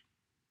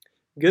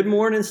Good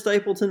morning,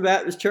 Stapleton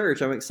Baptist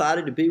Church. I'm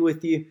excited to be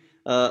with you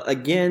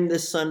again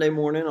this Sunday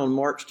morning on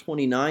March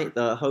 29th.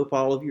 I hope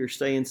all of you are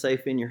staying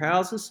safe in your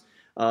houses.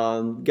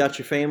 Got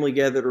your family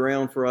gathered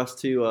around for us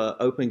to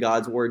open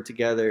God's Word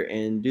together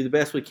and do the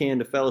best we can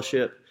to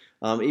fellowship,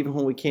 even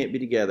when we can't be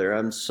together.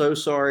 I'm so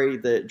sorry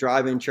that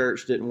drive-in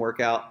church didn't work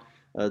out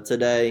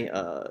today.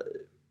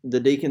 The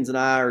deacons and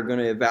I are going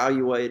to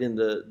evaluate in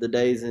the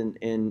days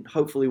and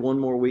hopefully one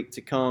more week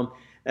to come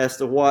as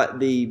to what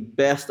the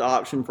best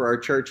option for our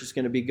church is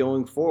going to be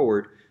going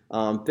forward,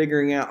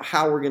 figuring out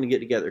how we're going to get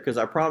together. Because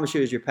I promise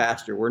you, as your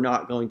pastor, we're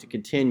not going to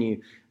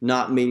continue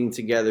not meeting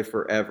together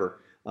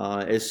forever.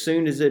 As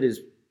soon as it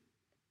is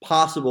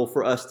possible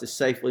for us to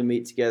safely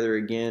meet together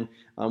again,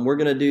 we're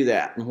going to do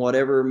that. And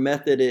whatever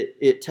method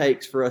it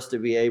takes for us to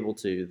be able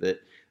to,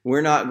 that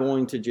we're not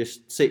going to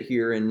just sit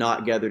here and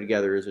not gather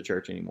together as a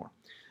church anymore.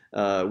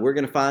 We're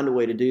going to find a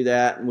way to do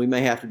that, and we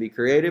may have to be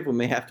creative. We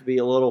may have to be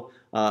a little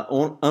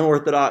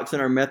unorthodox in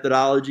our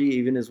methodology,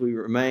 even as we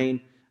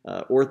remain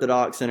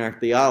orthodox in our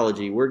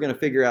theology. We're going to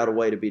figure out a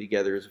way to be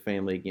together as a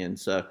family again.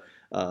 So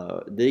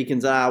the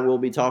deacons and I will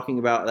be talking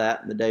about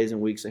that in the days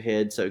and weeks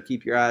ahead. So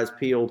keep your eyes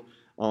peeled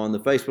on the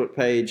Facebook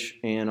page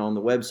and on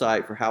the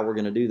website for how we're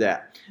going to do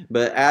that.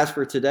 But as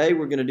for today,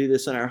 we're going to do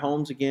this in our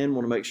homes again.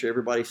 Want to make sure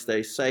everybody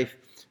stays safe.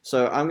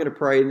 So I'm going to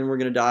pray, and then we're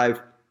going to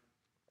dive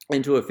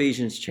into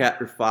Ephesians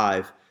chapter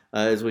 5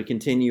 as we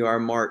continue our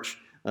march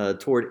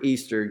toward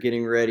Easter,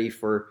 getting ready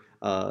for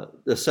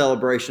the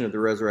celebration of the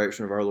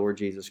resurrection of our Lord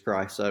Jesus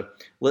Christ. So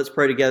let's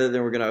pray together,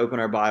 then we're going to open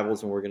our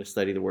Bibles and we're going to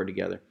study the Word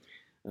together.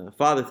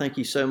 Father, thank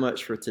you so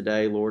much for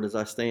today, Lord, as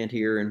I stand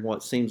here in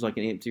what seems like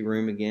an empty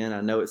room again. I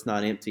know it's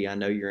not empty. I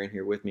know you're in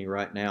here with me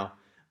right now.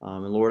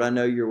 And Lord, I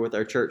know you're with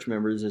our church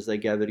members as they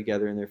gather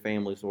together in their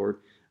families,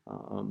 Lord,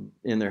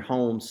 in their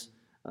homes.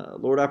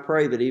 Lord, I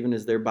pray that even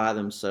as they're by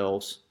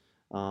themselves,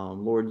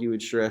 Lord, you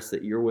would stress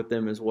that you're with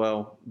them as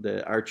well,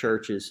 that our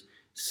church is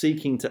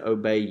seeking to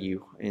obey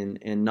you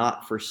and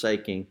not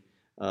forsaking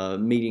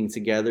meeting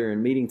together.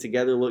 And meeting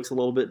together looks a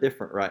little bit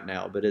different right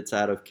now, but it's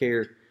out of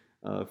care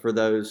for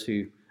those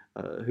who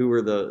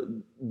are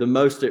the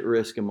most at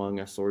risk among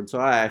us, Lord. So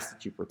I ask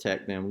that you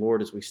protect them.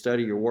 Lord, as we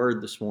study your word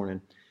this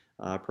morning,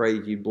 I pray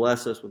that you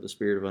bless us with the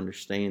spirit of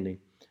understanding.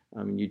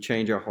 You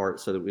change our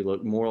hearts so that we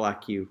look more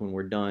like you when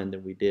we're done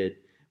than we did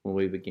when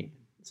we began.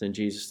 It's in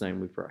Jesus' name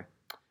we pray.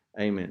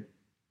 Amen.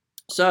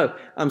 So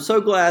I'm so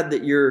glad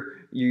that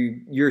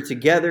you're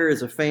together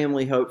as a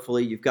family.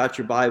 Hopefully you've got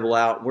your Bible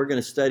out. We're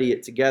going to study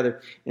it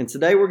together. And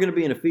today we're going to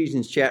be in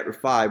Ephesians chapter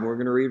 5. And we're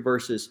going to read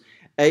verses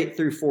 8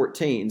 through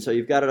 14. So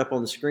you've got it up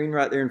on the screen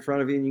right there in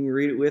front of you, and you can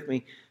read it with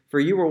me. For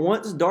you were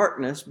once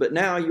darkness, but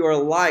now you are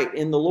light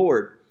in the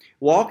Lord.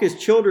 Walk as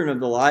children of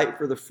the light,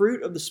 for the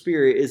fruit of the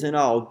Spirit is in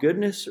all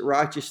goodness,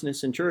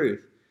 righteousness, and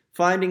truth,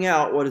 finding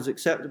out what is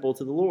acceptable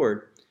to the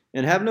Lord.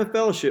 And have no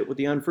fellowship with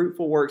the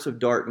unfruitful works of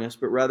darkness,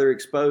 but rather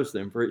expose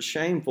them. For it's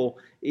shameful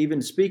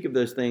even to speak of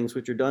those things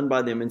which are done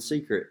by them in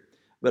secret.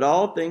 But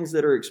all things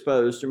that are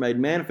exposed are made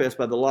manifest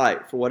by the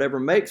light, for whatever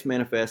makes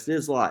manifest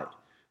is light.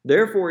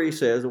 Therefore, he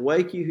says,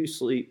 awake you who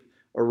sleep,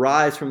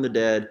 arise from the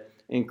dead,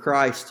 and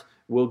Christ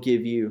will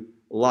give you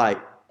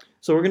light.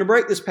 So we're going to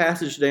break this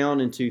passage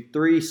down into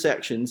three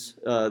sections,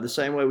 the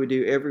same way we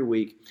do every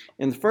week.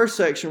 And the first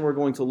section we're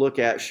going to look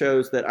at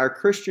shows that our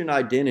Christian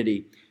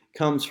identity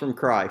comes from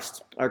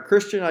Christ. Our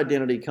Christian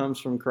identity comes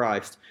from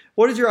Christ.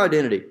 What is your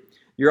identity?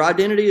 Your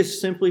identity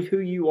is simply who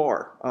you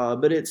are,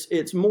 but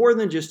it's more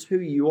than just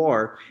who you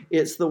are.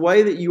 It's the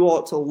way that you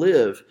ought to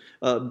live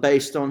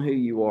based on who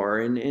you are.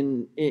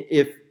 And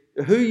if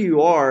who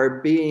you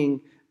are being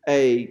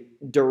a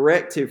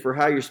directive for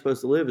how you're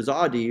supposed to live is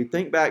odd to you,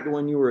 think back to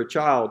when you were a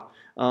child.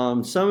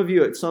 Some of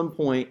you at some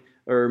point,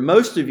 or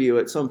most of you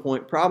at some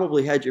point,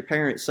 probably had your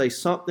parents say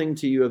something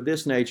to you of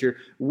this nature: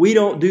 we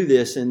don't do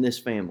this in this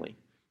family.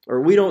 Or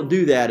we don't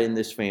do that in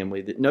this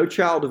family, that no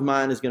child of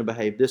mine is going to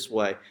behave this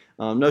way.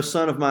 No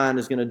son of mine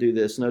is going to do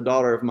this. No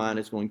daughter of mine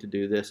is going to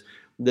do this.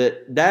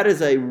 That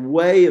is a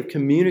way of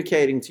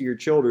communicating to your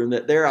children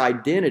that their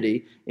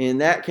identity, in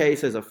that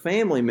case as a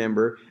family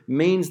member,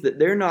 means that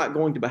they're not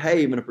going to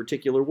behave in a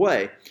particular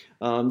way.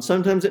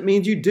 Sometimes it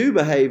means you do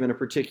behave in a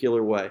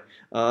particular way,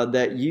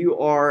 that you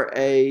are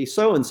a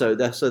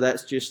so-and-so. So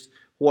that's just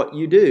what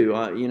you do.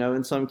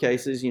 In some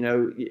cases,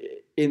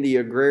 in the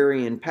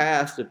agrarian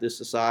past of this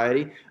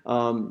society,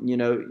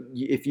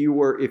 if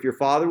your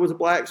father was a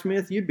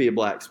blacksmith, you'd be a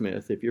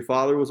blacksmith. If your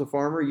father was a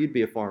farmer, you'd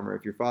be a farmer.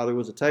 If your father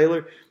was a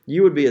tailor,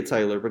 you would be a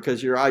tailor,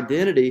 because your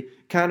identity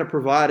kind of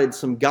provided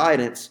some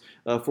guidance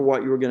for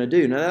what you were going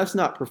to do. Now, that's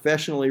not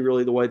professionally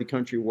really the way the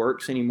country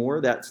works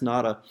anymore. That's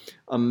not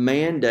a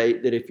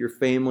mandate that if your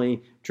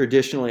family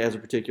traditionally has a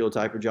particular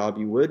type of job,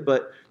 you would.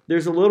 But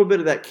there's a little bit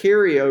of that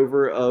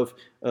carryover of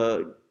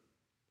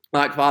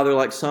like father,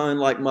 like son,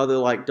 like mother,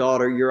 like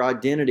daughter. Your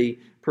identity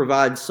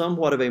provides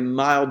somewhat of a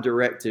mild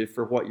directive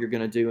for what you're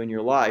going to do in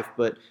your life.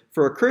 But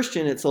for a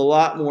Christian, it's a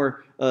lot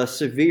more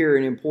severe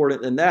and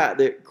important than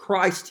that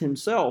Christ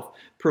himself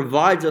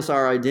provides us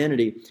our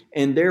identity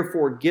and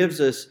therefore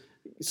gives us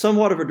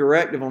somewhat of a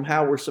directive on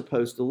how we're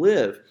supposed to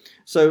live.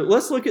 So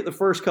let's look at the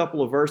first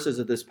couple of verses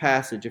of this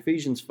passage,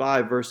 Ephesians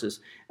 5, verses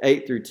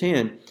 8 through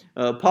 10.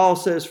 Paul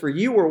says, "For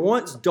you were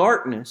once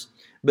darkness,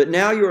 but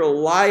now you are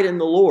light in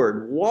the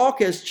Lord.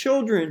 Walk as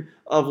children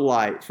of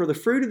light, for the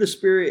fruit of the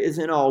Spirit is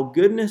in all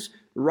goodness,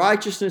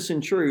 righteousness,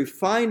 and truth,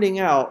 finding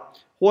out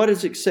what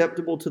is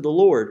acceptable to the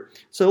Lord."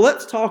 So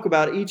let's talk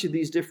about each of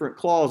these different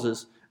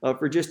clauses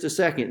for just a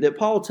second. That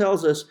Paul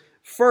tells us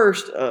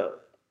first,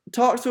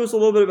 talks to us a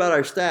little bit about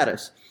our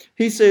status.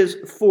 He says,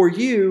 "For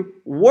you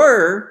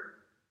were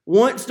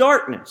once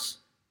darkness."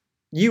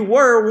 You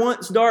were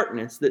once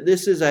darkness. That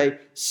this is a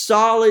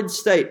solid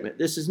statement.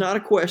 This is not a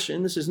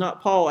question. This is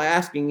not Paul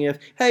asking if,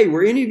 hey,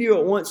 were any of you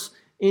at once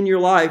in your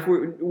life,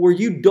 were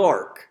you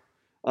dark?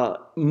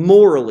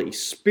 Morally,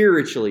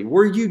 spiritually?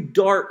 Were you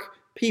dark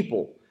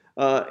people?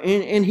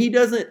 And he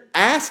doesn't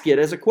ask it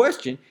as a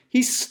question.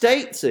 He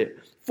states it.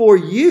 For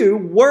you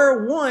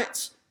were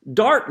once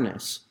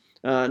darkness.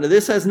 Now,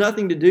 this has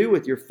nothing to do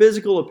with your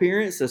physical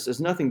appearance. This has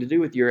nothing to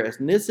do with your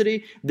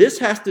ethnicity. This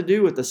has to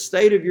do with the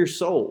state of your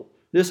soul.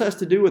 This has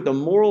to do with the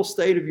moral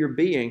state of your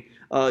being.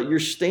 You're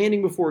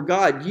standing before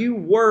God. You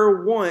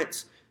were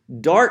once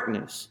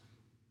darkness.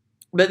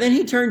 But then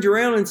he turns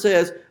around and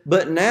says,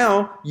 but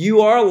now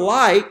you are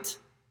light.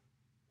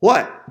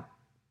 What?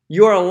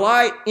 You are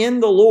light in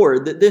the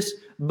Lord. That this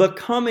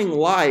becoming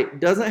light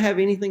doesn't have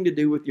anything to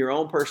do with your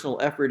own personal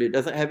effort. It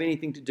doesn't have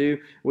anything to do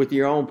with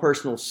your own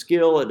personal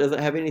skill. It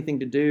doesn't have anything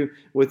to do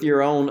with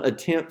your own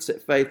attempts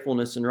at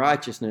faithfulness and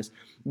righteousness.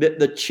 That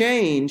the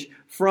change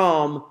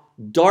from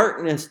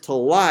darkness to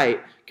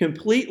light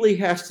completely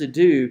has to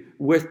do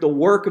with the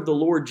work of the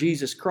Lord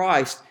Jesus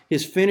Christ,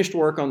 His finished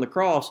work on the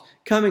cross,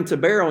 coming to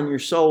bear on your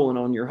soul and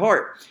on your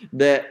heart.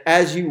 That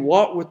as you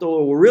walk with the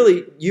Lord,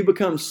 really you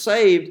become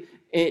saved.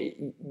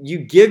 And you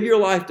give your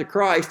life to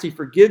Christ. He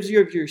forgives you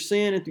of your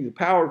sin, and through the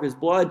power of His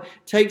blood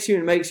takes you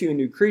and makes you a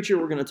new creature.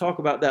 We're going to talk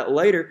about that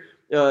later.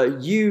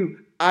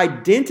 You,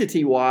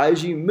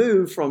 identity-wise, you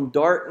move from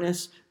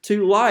darkness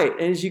to light.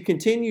 And as you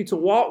continue to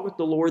walk with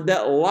the Lord,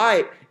 that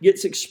light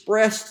gets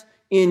expressed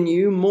in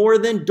you more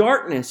than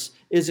darkness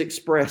is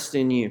expressed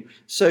in you.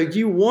 So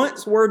you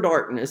once were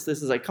darkness.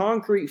 This is a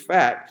concrete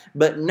fact.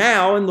 But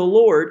now in the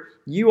Lord,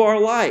 you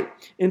are light.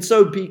 And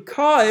so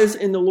because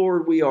in the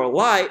Lord we are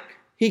light,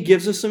 He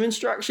gives us some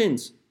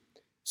instructions.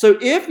 So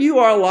if you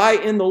are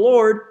light in the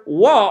Lord,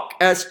 walk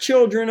as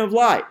children of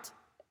light.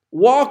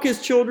 Walk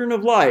as children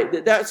of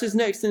light. That's His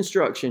next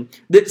instruction.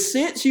 That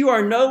since you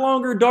are no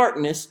longer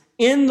darkness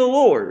in the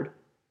Lord,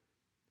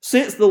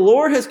 since the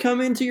Lord has come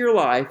into your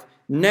life,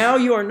 now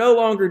you are no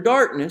longer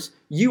darkness.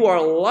 You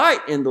are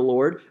light in the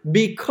Lord.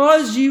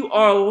 Because you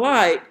are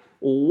light,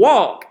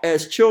 walk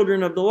as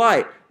children of the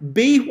light.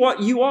 Be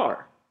what you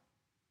are.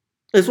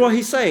 That's what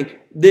He's saying.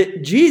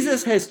 That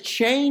Jesus has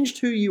changed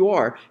who you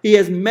are. He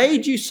has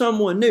made you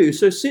someone new.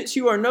 So since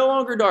you are no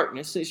longer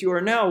darkness, since you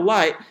are now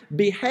light,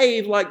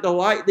 behave like the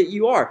light that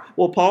you are.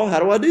 Well, Paul, how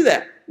do I do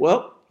that?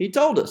 Well, he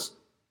told us.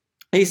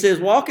 He says,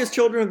 walk as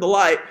children of the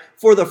light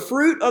for the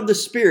fruit of the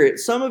Spirit.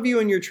 Some of you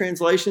in your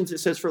translations, it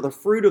says for the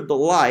fruit of the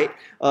light.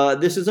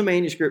 This is a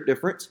manuscript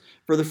difference.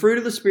 For the fruit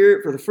of the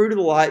Spirit, for the fruit of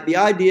the light. The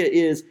idea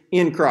is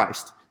in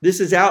Christ. This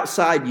is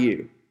outside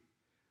you.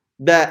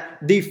 That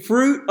the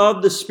fruit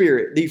of the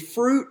Spirit, the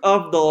fruit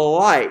of the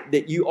light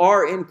that you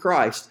are in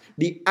Christ,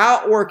 the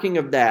outworking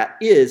of that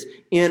is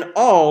in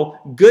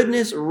all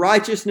goodness,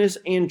 righteousness,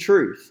 and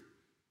truth.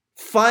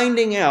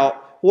 Finding out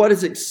what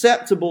is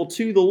acceptable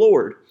to the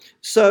Lord.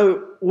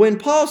 So when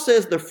Paul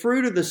says the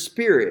fruit of the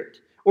Spirit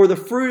or the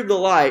fruit of the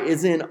light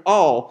is in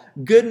all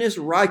goodness,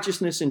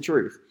 righteousness, and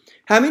truth.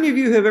 How many of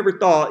you have ever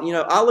thought,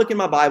 I look in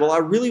my Bible, I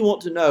really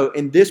want to know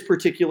in this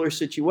particular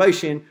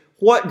situation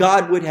what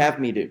God would have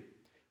me do?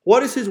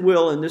 What is His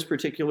will in this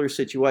particular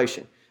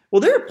situation?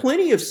 Well, there are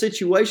plenty of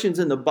situations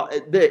in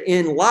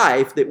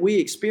life that we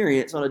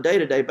experience on a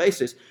day-to-day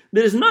basis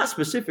that is not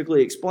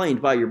specifically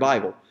explained by your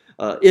Bible,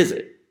 is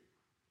it?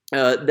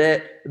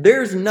 That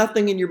there's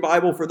nothing in your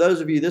Bible for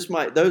those of you.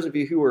 Those of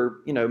you who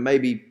are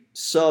maybe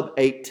sub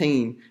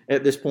 18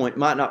 at this point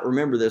might not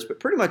remember this, but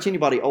pretty much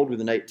anybody older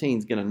than 18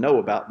 is going to know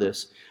about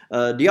this.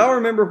 Do y'all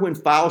remember when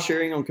file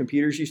sharing on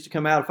computers used to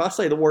come out? If I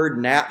say the word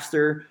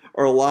Napster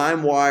or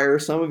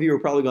LimeWire, some of you are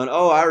probably going,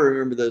 "Oh, I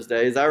remember those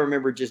days. I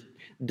remember just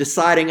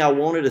deciding I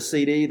wanted a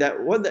CD."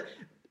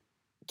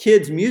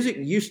 Kids, music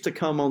used to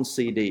come on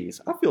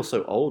CDs. I feel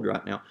so old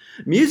right now.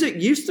 Music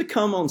used to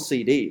come on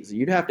CDs.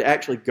 You'd have to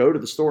actually go to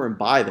the store and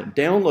buy them.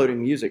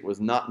 Downloading music was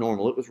not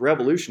normal. It was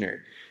revolutionary.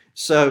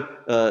 So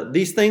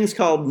these things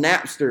called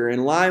Napster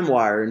and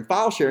LimeWire and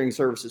file sharing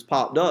services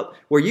popped up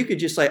where you could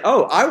just say,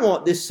 "Oh, I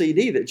want this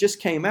CD that just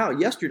came out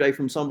yesterday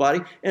from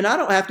somebody, and I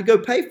don't have to go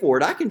pay for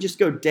it. I can just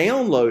go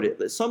download it,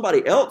 that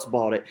somebody else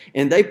bought it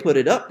and they put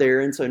it up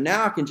there, and so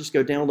now I can just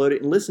go download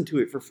it and listen to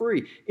it for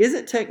free."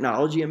 Isn't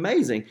technology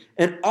amazing?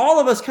 And all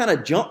of us kind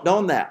of jumped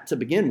on that to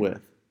begin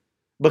with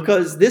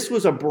because this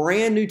was a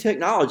brand new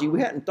technology.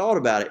 We hadn't thought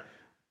about it.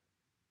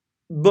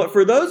 But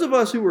for those of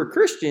us who were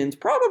Christians,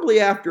 probably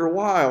after a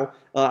while,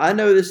 I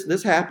know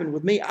this happened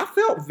with me, I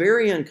felt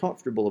very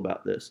uncomfortable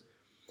about this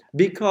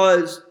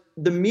because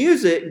the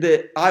music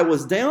that I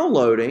was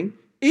downloading,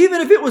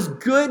 even if it was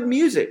good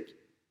music,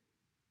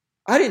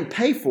 I didn't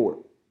pay for it.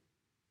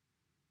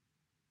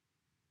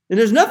 And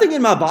there's nothing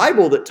in my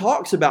Bible that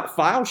talks about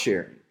file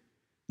sharing.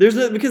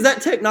 Because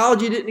that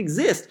technology didn't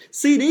exist.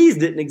 CDs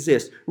didn't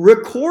exist.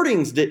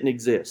 Recordings didn't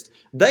exist.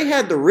 They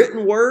had the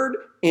written word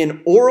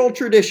and oral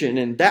tradition,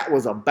 and that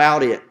was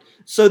about it.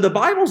 So the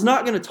Bible's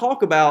not going to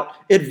talk about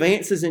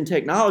advances in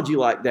technology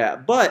like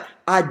that. But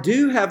I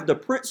do have the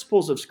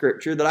principles of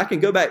Scripture that I can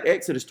go back to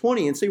Exodus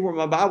 20 and see where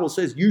my Bible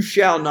says, you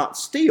shall not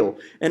steal.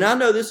 And I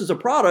know this is a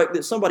product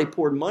that somebody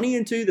poured money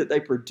into, that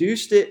they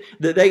produced it,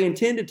 that they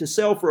intended to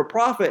sell for a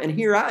profit, and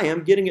here I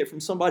am getting it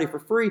from somebody for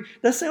free.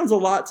 That sounds a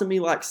lot to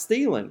me like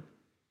stealing.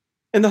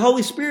 And the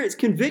Holy Spirit's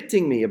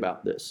convicting me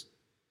about this.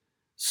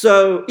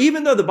 So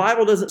even though the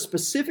Bible doesn't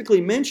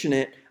specifically mention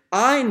it,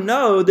 I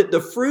know that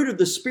the fruit of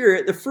the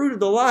Spirit, the fruit of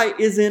the light,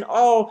 is in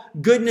all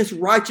goodness,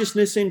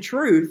 righteousness, and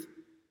truth,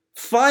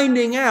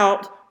 finding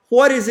out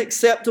what is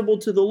acceptable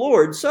to the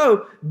Lord.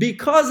 So,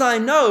 because I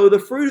know the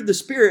fruit of the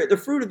Spirit, the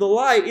fruit of the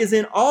light, is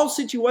in all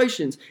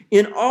situations,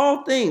 in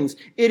all things,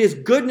 it is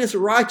goodness,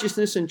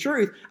 righteousness, and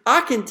truth,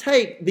 I can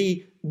take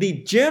the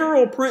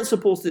general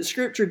principles that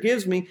Scripture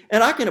gives me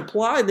and I can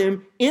apply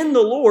them in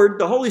the Lord.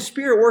 The Holy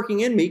Spirit working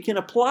in me can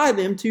apply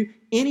them to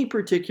any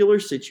particular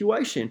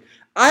situation.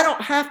 I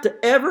don't have to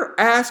ever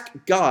ask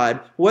God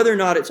whether or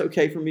not it's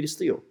okay for me to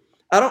steal.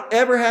 I don't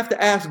ever have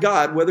to ask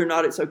God whether or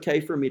not it's okay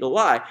for me to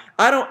lie.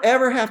 I don't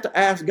ever have to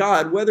ask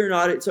God whether or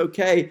not it's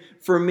okay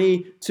for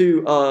me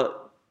to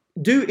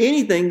do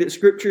anything that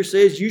Scripture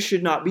says you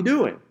should not be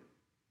doing.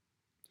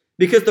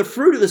 Because the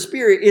fruit of the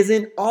Spirit is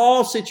in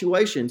all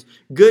situations,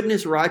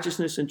 goodness,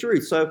 righteousness, and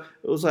truth. So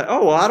it was like,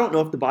 oh, well, I don't know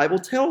if the Bible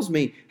tells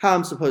me how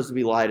I'm supposed to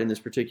be light in this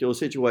particular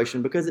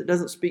situation because it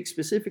doesn't speak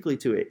specifically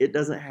to it. It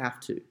doesn't have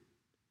to.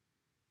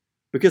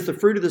 Because the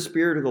fruit of the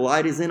Spirit or the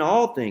light is in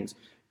all things,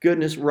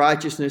 goodness,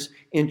 righteousness,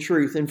 and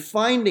truth, and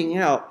finding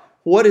out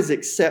what is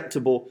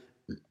acceptable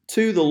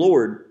to the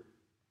Lord.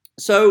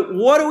 So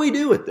what do we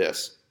do with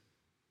this?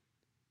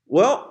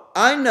 Well,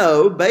 I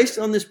know based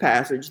on this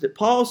passage that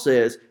Paul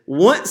says,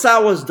 once I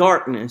was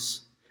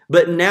darkness,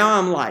 but now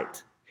I'm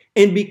light.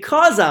 And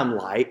because I'm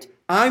light,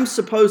 I'm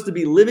supposed to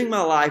be living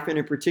my life in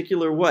a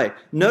particular way.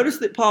 Notice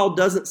that Paul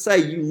doesn't say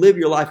you live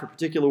your life a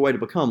particular way to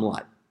become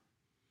light.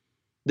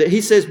 That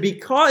he says,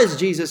 because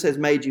Jesus has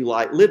made you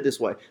light, live this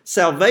way.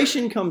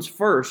 Salvation comes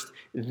first,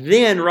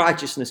 then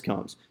righteousness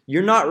comes.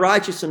 You're not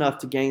righteous enough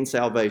to gain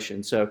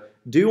salvation. So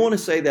do want to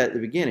say that at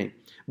the beginning.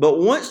 But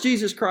once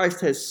Jesus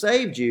Christ has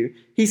saved you,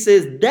 he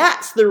says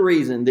that's the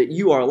reason that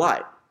you are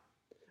light.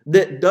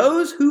 That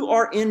those who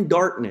are in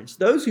darkness,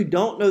 those who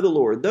don't know the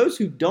Lord, those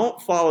who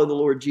don't follow the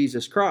Lord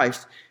Jesus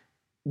Christ,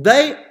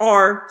 they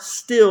are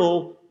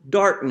still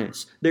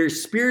darkness. They're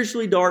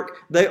spiritually dark.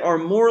 They are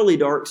morally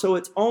dark. So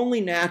it's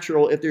only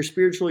natural if they're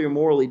spiritually or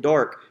morally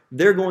dark,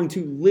 they're going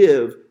to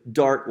live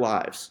dark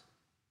lives.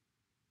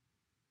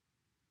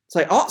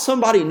 Say, ought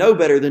somebody know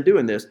better than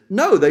doing this?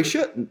 No, they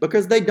shouldn't,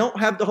 because they don't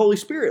have the Holy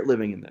Spirit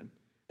living in them.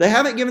 They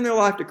haven't given their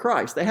life to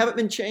Christ. They haven't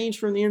been changed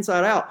from the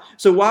inside out.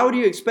 So why would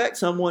you expect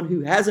someone who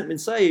hasn't been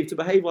saved to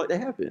behave like they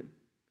have been?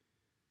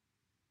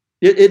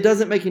 It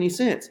doesn't make any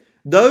sense.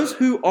 Those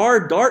who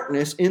are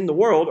darkness in the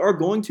world are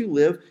going to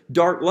live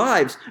dark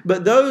lives.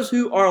 But those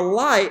who are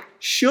light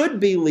should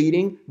be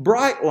leading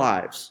bright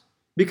lives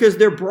because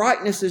their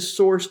brightness is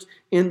sourced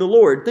in the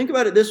Lord. Think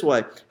about it this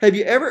way. Have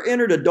you ever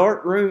entered a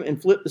dark room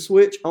and flipped the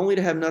switch only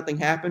to have nothing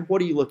happen? What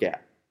do you look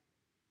at?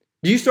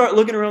 Do you start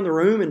looking around the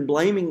room and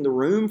blaming the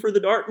room for the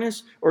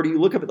darkness? Or do you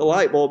look up at the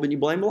light bulb and you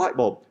blame the light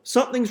bulb?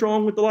 Something's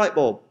wrong with the light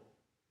bulb.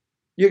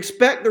 You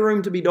expect the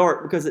room to be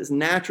dark because its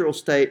natural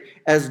state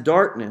as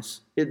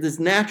darkness. Its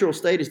natural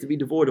state is to be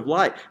devoid of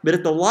light. But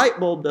if the light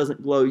bulb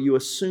doesn't glow, you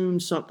assume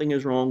something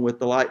is wrong with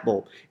the light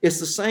bulb. It's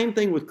the same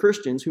thing with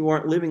Christians who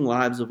aren't living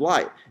lives of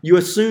light. You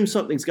assume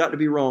something's got to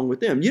be wrong with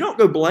them. You don't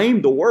go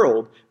blame the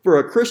world for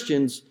a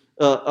Christian's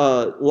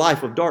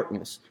life of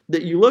darkness.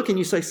 That you look and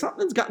you say,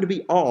 something's got to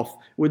be off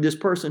with this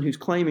person who's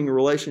claiming a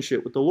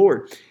relationship with the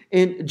Lord.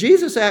 And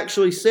Jesus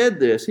actually said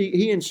this.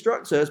 He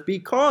instructs us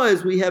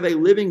because we have a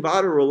living,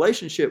 vital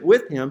relationship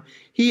with Him,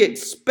 He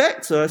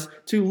expects us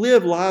to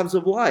live lives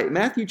of light.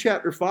 Matthew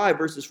chapter 5,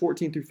 verses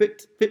 14 through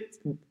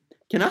 15.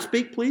 Can I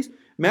speak, please?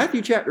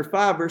 Matthew chapter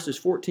 5, verses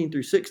 14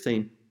 through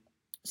 16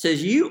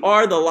 says, you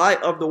are the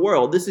light of the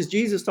world. This is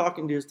Jesus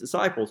talking to His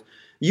disciples.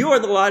 You are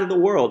the light of the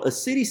world. A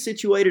city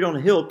situated on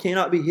a hill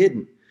cannot be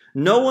hidden.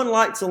 No one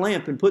lights a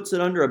lamp and puts it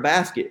under a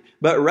basket,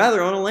 but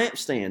rather on a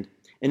lampstand,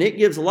 and it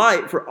gives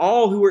light for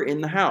all who are in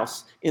the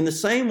house. In the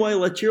same way,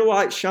 let your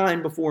light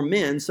shine before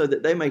men so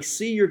that they may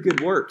see your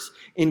good works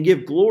and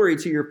give glory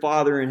to your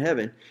Father in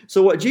heaven.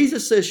 So what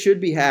Jesus says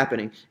should be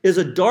happening is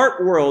a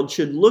dark world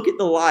should look at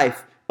the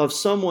life of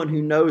someone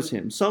who knows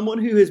Him, someone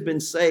who has been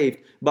saved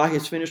by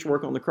His finished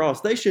work on the cross.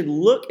 They should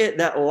look at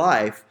that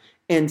life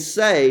and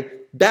say,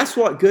 that's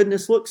what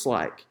goodness looks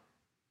like.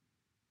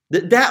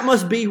 That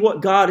must be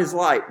what God is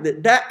like.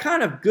 That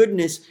kind of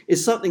goodness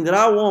is something that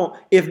I want.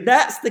 If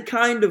that's the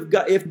kind of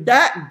God, if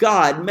that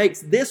God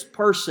makes this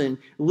person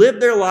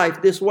live their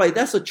life this way,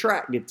 that's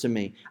attractive to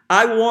me.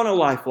 I want a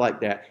life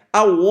like that.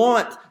 I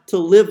want to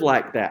live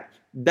like that.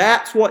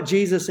 That's what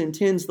Jesus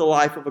intends the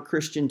life of a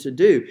Christian to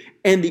do.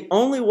 And the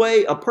only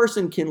way a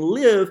person can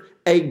live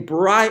a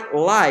bright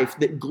life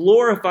that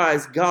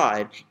glorifies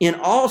God in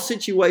all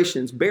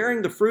situations,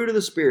 bearing the fruit of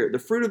the Spirit, the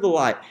fruit of the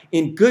light,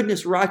 in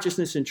goodness,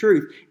 righteousness, and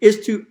truth,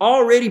 is to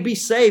already be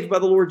saved by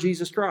the Lord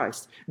Jesus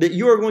Christ. That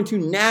you are going to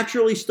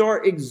naturally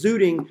start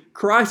exuding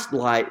Christ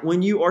light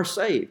when you are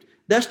saved.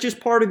 That's just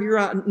part of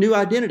your new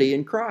identity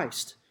in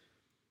Christ.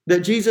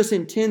 That Jesus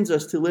intends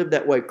us to live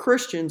that way.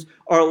 Christians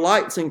are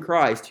lights in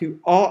Christ who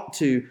ought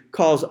to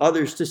cause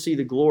others to see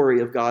the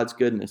glory of God's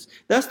goodness.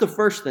 That's the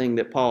first thing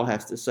that Paul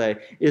has to say,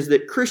 is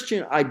that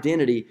Christian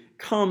identity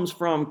comes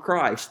from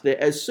Christ.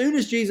 That as soon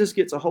as Jesus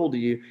gets a hold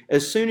of you,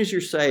 as soon as you're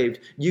saved,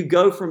 you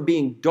go from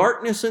being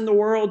darkness in the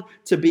world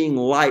to being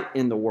light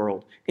in the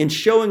world and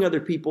showing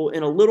other people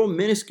in a little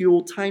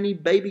minuscule, tiny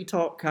baby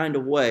talk kind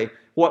of way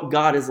what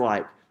God is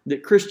like.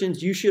 That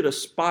Christians, you should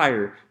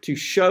aspire to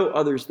show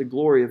others the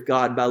glory of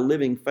God by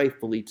living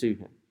faithfully to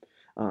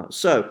Him.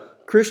 So,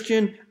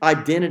 Christian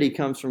identity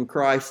comes from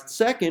Christ.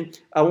 Second,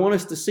 I want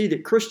us to see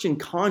that Christian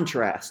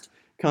contrast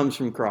comes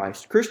from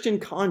Christ. Christian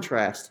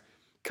contrast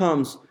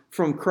comes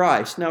from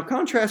Christ. Now,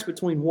 contrast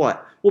between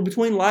what? Well,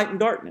 between light and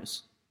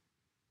darkness.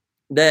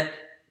 That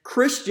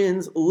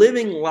Christians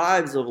living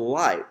lives of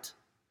light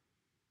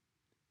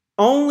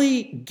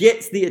only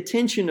gets the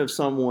attention of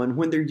someone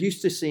when they're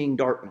used to seeing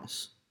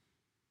darkness.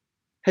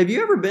 Have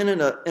you ever been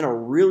in a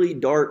really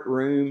dark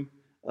room?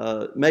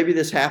 Maybe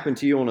this happened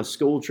to you on a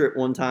school trip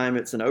one time.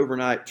 It's an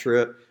overnight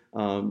trip.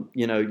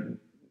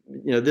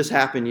 This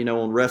happened,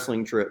 on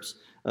wrestling trips.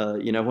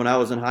 When I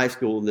was in high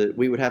school, that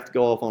we would have to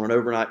go off on an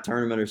overnight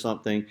tournament or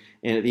something.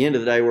 And at the end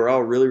of the day, we're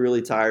all really,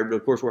 really tired. But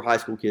of course, we're high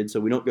school kids,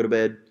 so we don't go to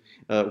bed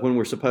when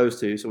we're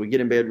supposed to. So we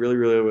get in bed really,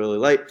 really, really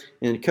late.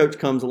 And the coach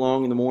comes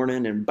along in the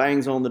morning and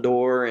bangs on the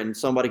door, and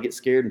somebody gets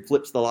scared and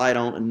flips the light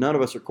on, and none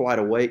of us are quite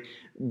awake.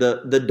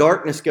 The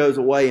darkness goes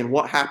away, and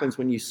what happens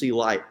when you see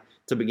light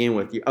to begin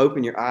with? You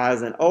open your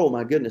eyes and, oh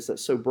my goodness,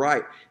 that's so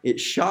bright. It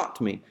shocked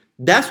me.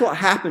 That's what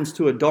happens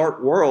to a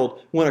dark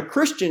world when a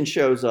Christian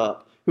shows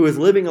up who is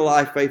living a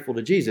life faithful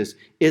to Jesus,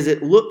 is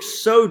it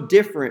looks so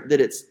different that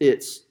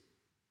it's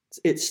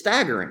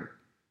staggering.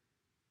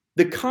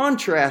 The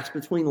contrast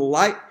between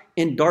light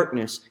and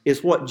darkness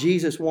is what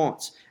Jesus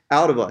wants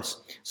out of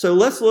us. So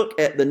let's look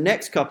at the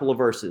next couple of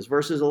verses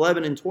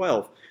 11 and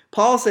 12.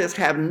 Paul says,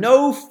 have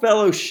no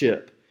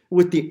fellowship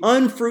with the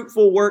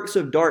unfruitful works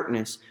of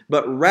darkness,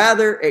 but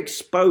rather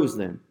expose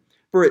them.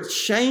 For it's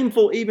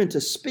shameful even to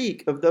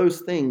speak of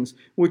those things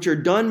which are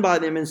done by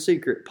them in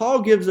secret.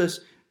 Paul gives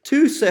us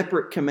two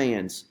separate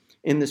commands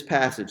in this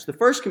passage. The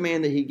first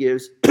command that he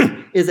gives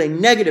is a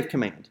negative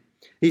command.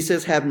 He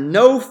says, have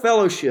no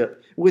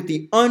fellowship with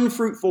the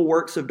unfruitful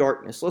works of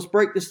darkness. Let's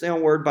break this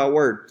down word by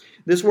word.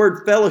 This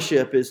word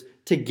fellowship is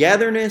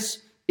togetherness,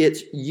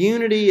 it's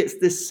unity, it's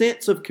this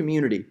sense of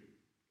community,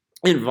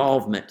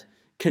 involvement,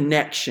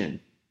 connection.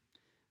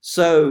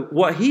 So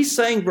what he's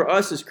saying for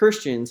us as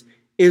Christians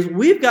is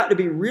we've got to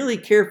be really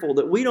careful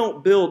that we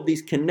don't build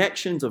these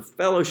connections of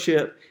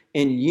fellowship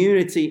and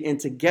unity and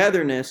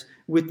togetherness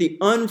with the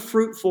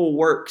unfruitful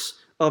works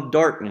of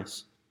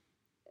darkness.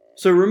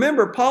 So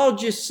remember, Paul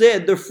just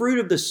said the fruit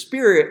of the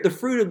Spirit, the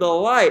fruit of the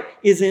light,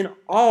 is in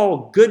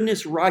all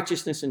goodness,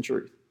 righteousness, and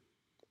truth.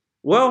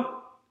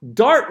 Well,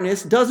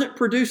 darkness doesn't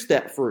produce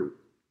that fruit.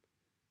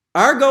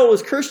 Our goal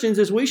as Christians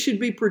is we should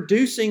be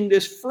producing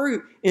this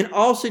fruit in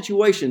all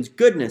situations: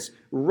 goodness,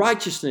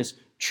 righteousness,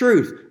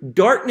 truth.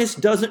 Darkness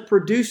doesn't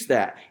produce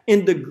that.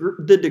 And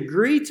the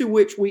degree to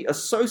which we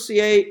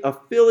associate,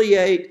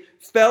 affiliate,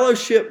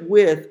 fellowship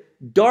with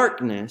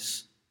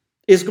darkness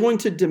is going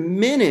to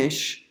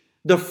diminish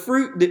the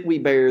fruit that we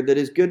bear, that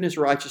is goodness,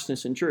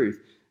 righteousness, and truth.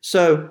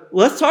 So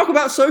let's talk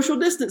about social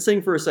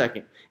distancing for a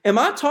second. Am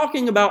I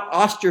talking about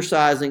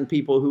ostracizing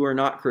people who are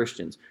not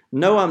Christians?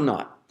 No, I'm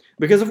not.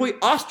 Because if we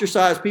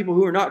ostracize people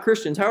who are not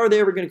Christians, how are they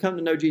ever going to come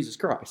to know Jesus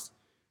Christ?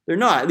 They're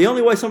not. The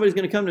only way somebody's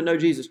going to come to know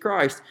Jesus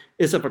Christ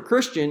is if a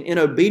Christian, in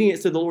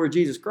obedience to the Lord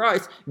Jesus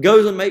Christ,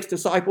 goes and makes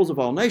disciples of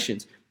all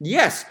nations.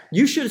 Yes,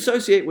 you should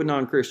associate with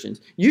non-Christians.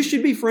 You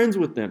should be friends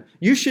with them.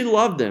 You should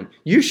love them.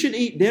 You should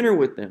eat dinner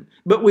with them.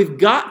 But we've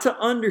got to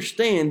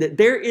understand that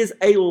there is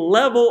a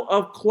level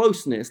of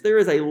closeness. There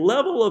is a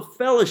level of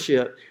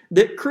fellowship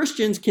that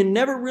Christians can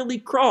never really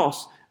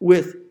cross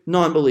with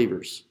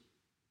non-believers.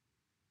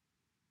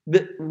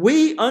 That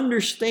we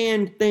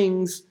understand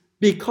things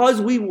because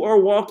we are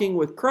walking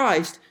with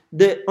Christ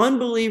that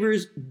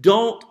unbelievers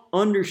don't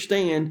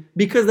understand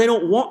because they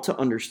don't want to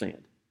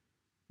understand.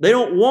 They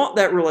don't want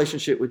that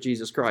relationship with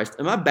Jesus Christ.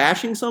 Am I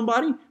bashing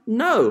somebody?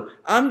 No,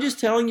 I'm just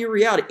telling you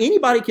reality.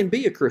 Anybody can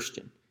be a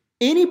Christian.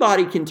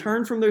 Anybody can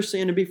turn from their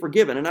sin and be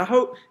forgiven. And I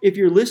hope if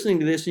you're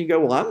listening to this and you go,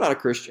 well, I'm not a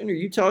Christian. Are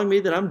you telling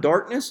me that I'm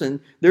darkness and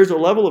there's a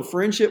level of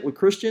friendship with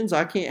Christians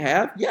I can't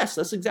have? Yes,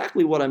 that's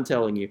exactly what I'm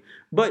telling you.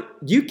 But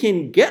you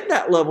can get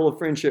that level of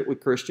friendship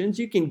with Christians.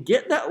 You can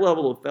get that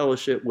level of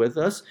fellowship with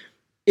us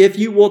if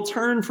you will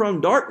turn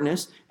from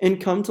darkness and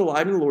come to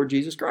light in the Lord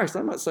Jesus Christ.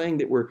 I'm not saying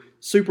that we're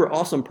super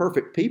awesome,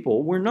 perfect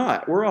people. We're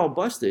not. We're all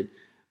busted.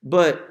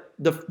 But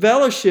the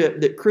fellowship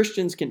that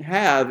Christians can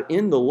have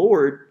in the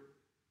Lord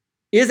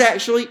is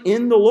actually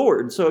in the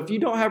Lord. So if you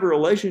don't have a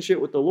relationship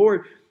with the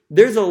Lord,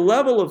 there's a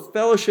level of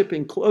fellowship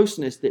and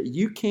closeness that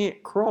you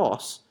can't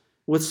cross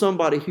with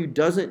somebody who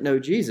doesn't know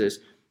Jesus,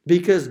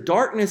 because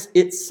darkness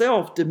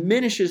itself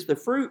diminishes the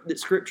fruit that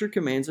Scripture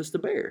commands us to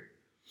bear.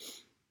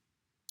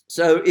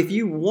 So if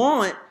you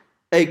want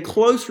a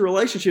close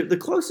relationship, the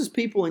closest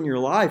people in your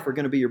life are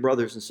going to be your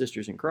brothers and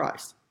sisters in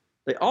Christ.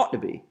 They ought to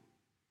be.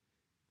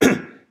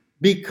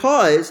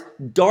 Because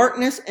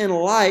darkness and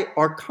light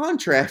are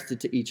contrasted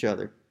to each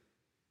other.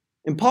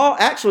 And Paul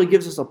actually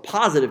gives us a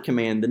positive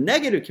command. The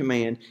negative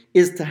command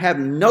is to have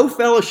no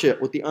fellowship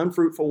with the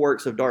unfruitful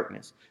works of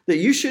darkness. That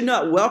you should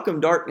not welcome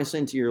darkness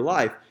into your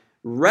life.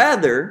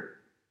 Rather,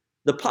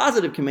 the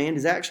positive command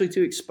is actually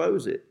to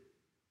expose it.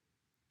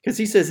 Because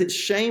he says it's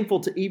shameful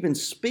to even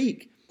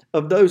speak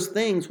of those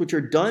things which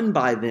are done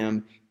by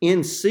them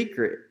in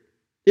secret.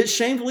 It's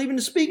shameful even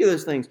to speak of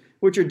those things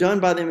which are done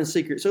by them in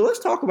secret. So let's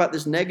talk about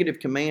this negative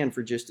command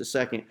for just a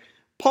second.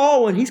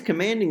 Paul, when he's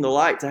commanding the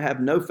light to have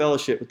no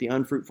fellowship with the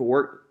unfruitful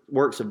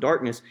works of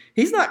darkness,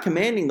 he's not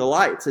commanding the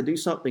light to do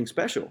something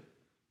special.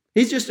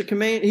 He's just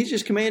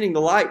commanding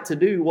the light to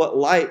do what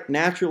light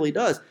naturally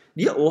does.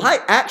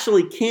 Light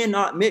actually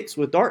cannot mix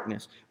with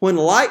darkness. When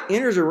light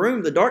enters a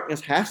room, the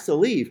darkness has to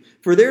leave.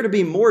 For there to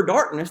be more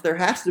darkness, there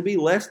has to be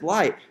less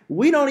light.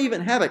 We don't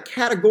even have a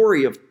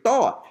category of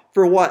thought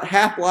for what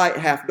half light,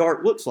 half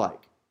dark looks like.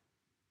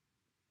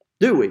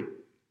 Do we?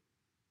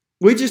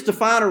 We just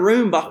define a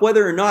room by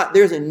whether or not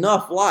there's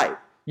enough light.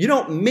 You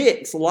don't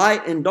mix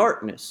light and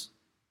darkness.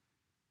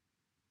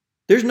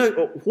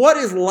 What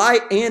is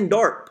light and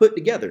dark put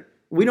together?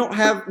 We don't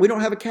have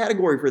a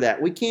category for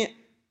that. We can't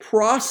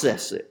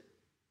process it.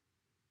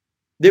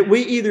 That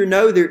we either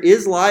know there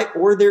is light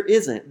or there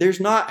isn't. There's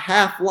not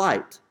half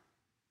light.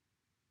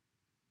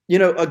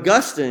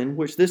 Augustine,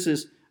 which this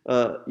is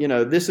going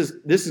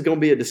to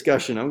be a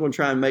discussion. I'm going to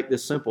try and make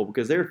this simple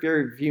because there are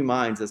very few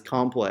minds as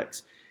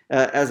complex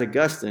as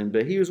Augustine,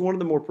 but he was one of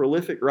the more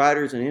prolific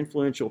writers and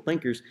influential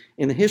thinkers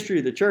in the history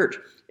of the church.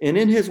 And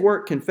in his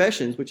work,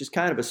 Confessions, which is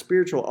kind of a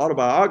spiritual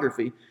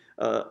autobiography,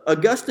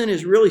 Augustine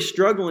is really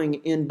struggling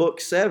in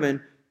Book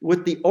 7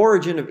 with the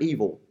origin of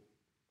evil,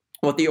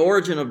 with the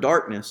origin of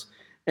darkness.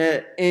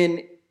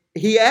 And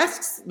he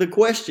asks the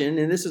question,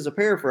 and this is a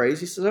paraphrase,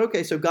 he says,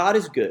 okay, so God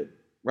is good,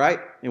 right?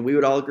 And we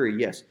would all agree,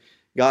 yes,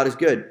 God is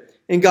good.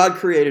 And God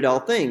created all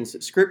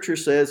things. Scripture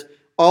says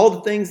all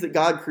the things that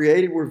God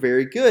created were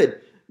very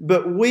good.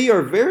 But we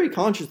are very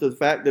conscious of the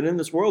fact that in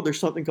this world there's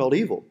something called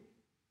evil.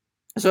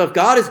 So if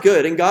God is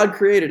good and God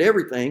created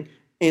everything,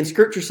 and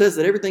Scripture says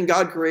that everything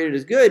God created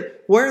is good,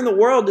 where in the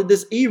world did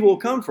this evil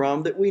come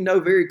from that we know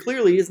very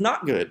clearly is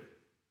not good?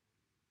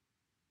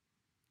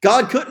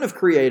 God couldn't have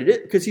created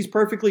it because He's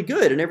perfectly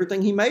good and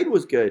everything He made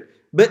was good.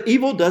 But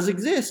evil does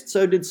exist.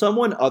 So did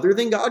someone other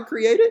than God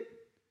create it?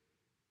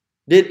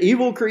 Did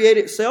evil create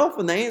itself?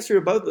 And the answer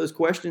to both of those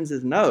questions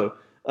is no.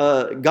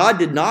 God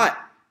did not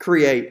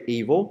create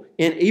evil,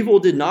 and evil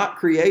did not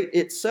create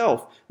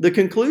itself. The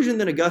conclusion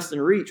that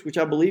Augustine reached, which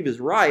I believe is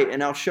right,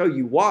 and I'll show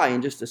you why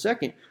in just a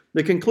second,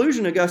 the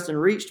conclusion Augustine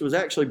reached was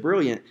actually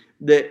brilliant,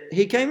 that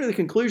he came to the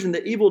conclusion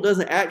that evil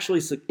doesn't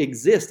actually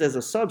exist as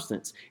a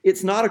substance.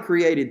 It's not a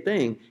created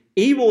thing.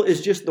 Evil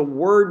is just the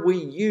word we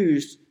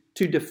use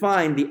to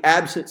define the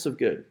absence of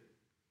good.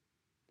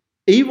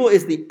 Evil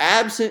is the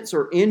absence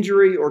or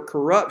injury or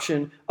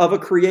corruption of a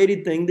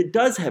created thing that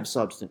does have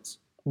substance,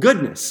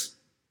 goodness.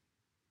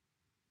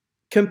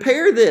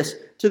 Compare this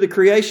to the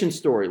creation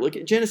story. Look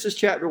at Genesis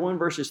chapter 1,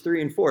 verses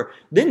 3 and 4.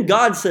 Then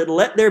God said,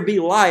 let there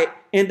be light,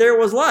 and there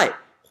was light.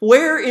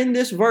 Where in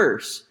this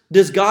verse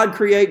does God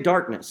create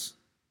darkness?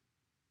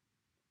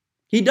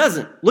 He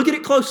doesn't. Look at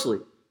it closely.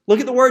 Look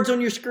at the words on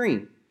your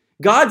screen.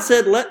 God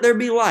said, let there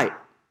be light.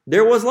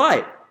 There was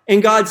light.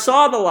 And God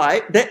saw the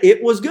light, that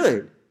it was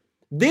good.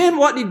 Then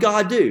what did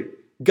God do?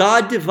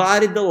 God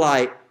divided the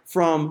light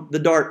from the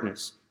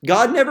darkness.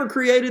 God never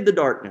created the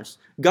darkness.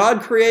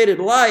 God created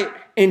light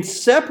and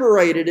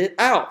separated it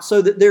out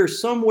so that there's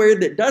somewhere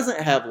that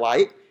doesn't have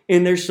light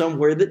and there's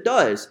somewhere that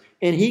does.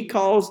 And He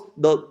calls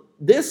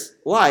this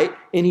light,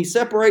 and He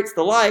separates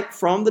the light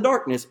from the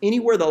darkness.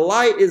 Anywhere the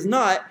light is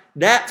not,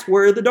 that's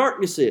where the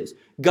darkness is.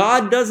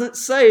 God doesn't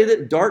say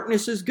that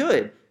darkness is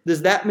good.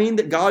 Does that mean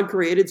that God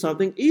created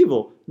something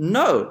evil?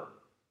 No.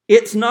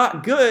 It's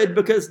not good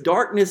because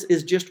darkness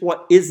is just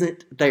what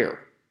isn't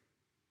there.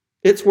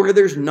 It's where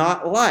there's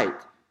not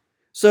light.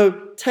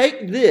 So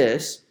take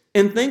this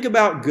and think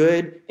about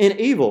good and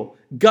evil.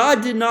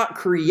 God did not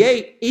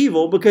create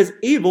evil because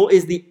evil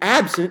is the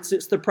absence,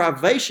 it's the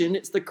privation,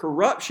 it's the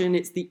corruption,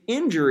 it's the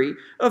injury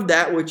of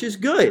that which is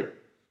good.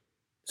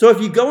 So if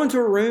you go into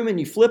a room and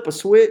you flip a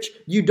switch,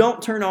 you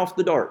don't turn off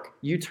the dark,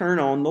 you turn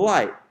on the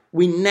light.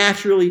 We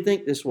naturally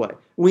think this way.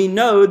 We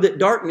know that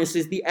darkness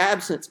is the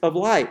absence of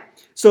light.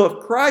 So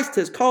if Christ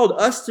has called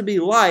us to be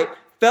light,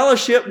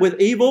 fellowship with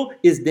evil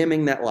is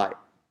dimming that light.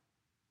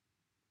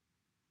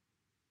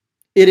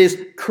 It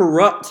is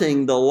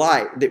corrupting the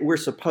light that we're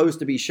supposed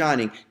to be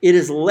shining. It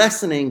is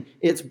lessening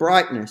its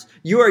brightness.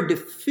 You are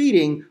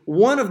defeating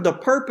one of the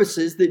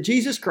purposes that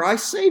Jesus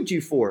Christ saved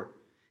you for.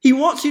 He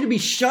wants you to be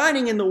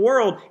shining in the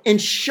world and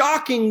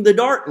shocking the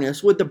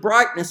darkness with the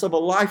brightness of a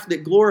life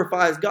that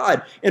glorifies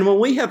God. And when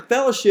we have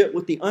fellowship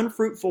with the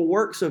unfruitful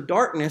works of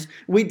darkness,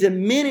 we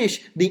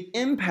diminish the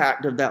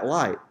impact of that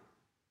light.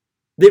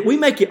 That we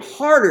make it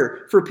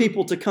harder for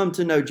people to come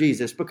to know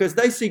Jesus because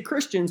they see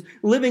Christians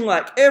living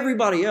like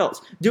everybody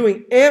else,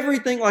 doing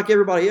everything like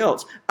everybody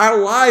else.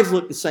 Our lives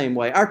look the same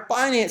way. Our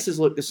finances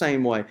look the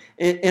same way.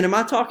 And am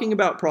I talking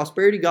about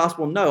prosperity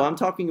gospel? No, I'm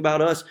talking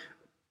about us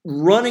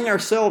running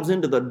ourselves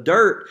into the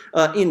dirt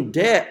in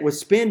debt with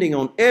spending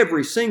on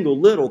every single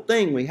little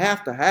thing we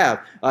have to have.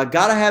 I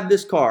got to have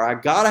this car. I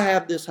got to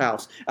have this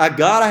house. I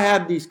got to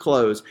have these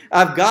clothes.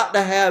 I've got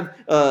to have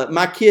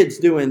my kids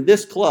doing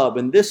this club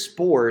and this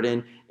sport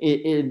and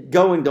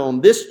going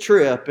on this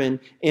trip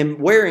and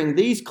wearing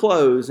these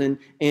clothes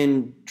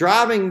and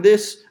driving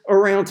this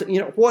around,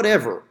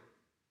 whatever.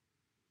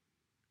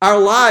 Our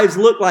lives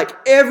look like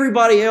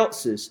everybody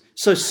else's.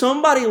 So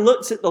somebody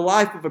looks at the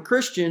life of a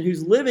Christian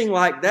who's living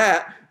like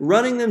that,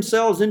 running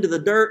themselves into the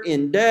dirt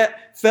in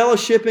debt,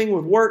 fellowshipping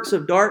with works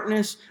of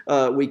darkness.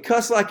 We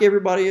cuss like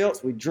everybody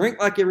else. We drink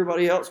like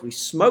everybody else. We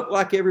smoke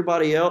like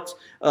everybody else.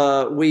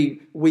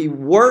 We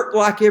work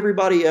like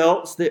everybody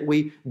else. That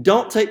we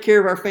don't take care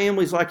of our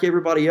families like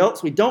everybody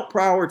else. We don't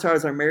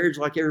prioritize our marriage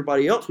like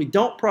everybody else. We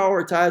don't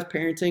prioritize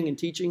parenting and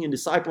teaching and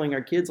discipling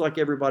our kids like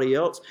everybody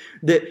else.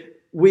 That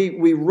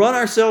we run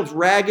ourselves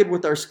ragged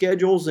with our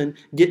schedules and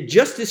get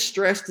just as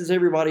stressed as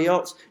everybody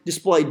else,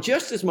 display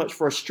just as much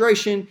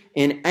frustration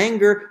and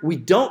anger. We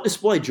don't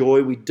display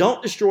joy. We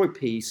don't destroy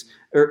peace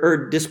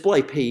or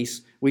display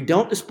peace. We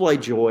don't display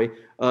joy.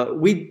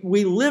 We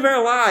live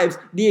our lives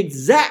the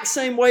exact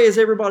same way as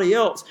everybody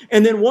else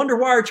and then wonder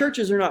why our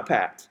churches are not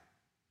packed.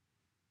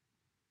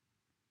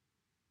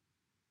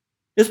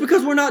 It's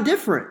because we're not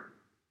different.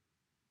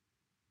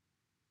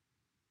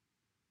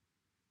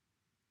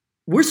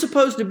 We're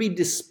supposed to be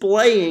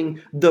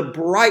displaying the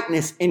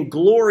brightness and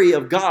glory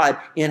of God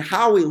in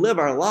how we live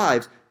our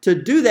lives. To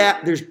do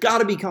that, there's got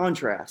to be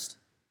contrast.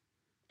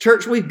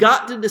 Church, we've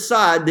got to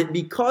decide that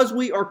because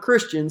we are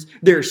Christians,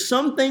 there's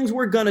some things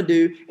we're going to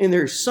do and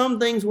there's some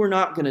things we're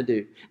not going to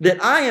do.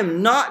 That I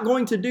am not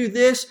going to do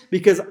this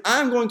because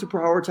I'm going to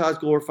prioritize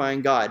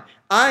glorifying God.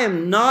 I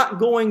am not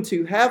going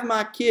to have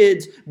my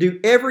kids do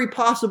every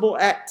possible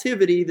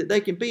activity that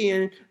they can be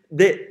in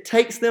that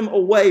takes them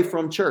away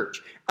from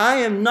church. I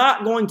am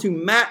not going to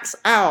max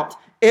out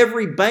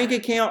every bank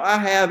account I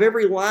have,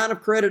 every line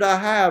of credit I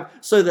have,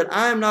 so that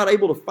I am not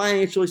able to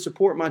financially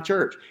support my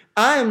church.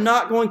 I am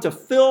not going to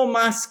fill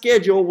my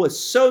schedule with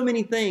so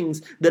many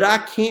things that I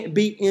can't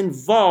be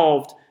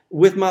involved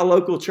with my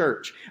local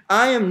church.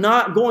 I am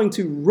not going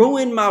to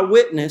ruin my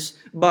witness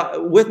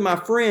with my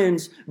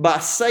friends by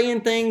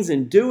saying things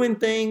and doing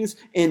things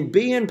and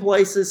being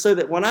places so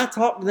that when I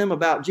talk to them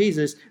about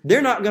Jesus,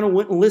 they're not going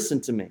to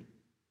listen to me.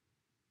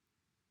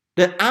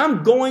 That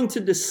I'm going to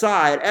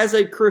decide as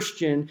a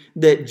Christian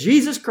that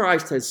Jesus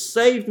Christ has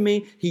saved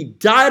me. He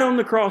died on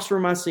the cross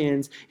for my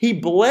sins. He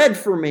bled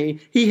for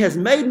me. He has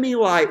made me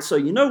light. So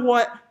you know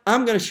what?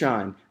 I'm going to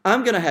shine.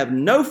 I'm going to have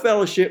no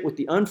fellowship with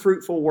the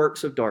unfruitful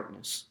works of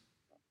darkness.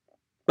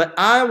 But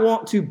I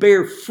want to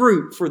bear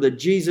fruit for the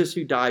Jesus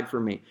who died for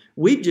me.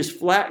 We've just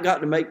flat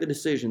got to make the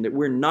decision that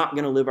we're not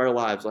going to live our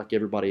lives like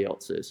everybody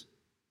else is.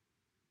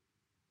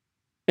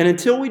 And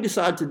until we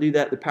decide to do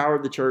that, the power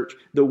of the church,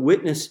 the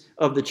witness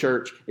of the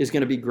church is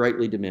going to be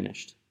greatly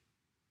diminished.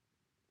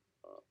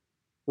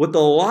 With the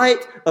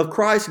light of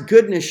Christ's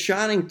goodness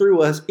shining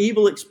through us,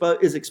 evil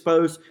is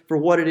exposed for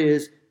what it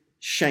is,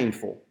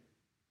 shameful.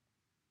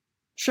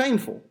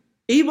 Shameful.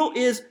 Evil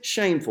is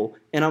shameful.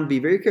 And I'm going to be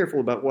very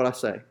careful about what I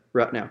say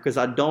right now because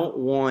I don't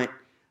want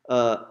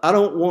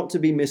to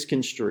be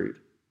misconstrued.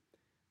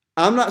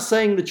 I'm not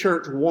saying the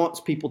church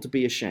wants people to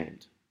be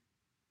ashamed.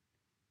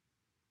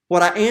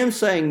 What I am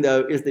saying,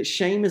 though, is that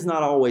shame is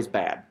not always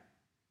bad.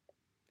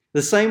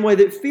 The same way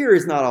that fear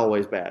is not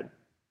always bad.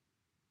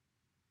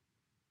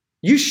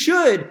 You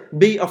should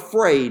be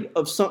afraid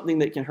of something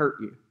that can hurt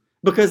you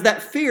because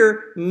that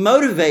fear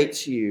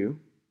motivates you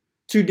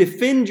to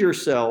defend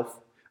yourself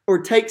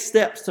or take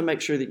steps to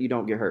make sure that you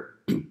don't get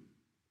hurt.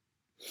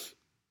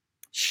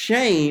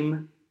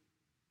 Shame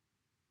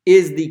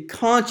is the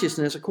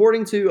consciousness,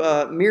 according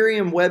to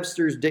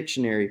Merriam-Webster's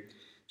dictionary.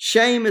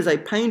 Shame is a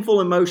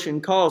painful emotion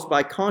caused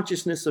by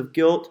consciousness of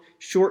guilt,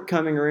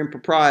 shortcoming, or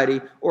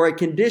impropriety, or a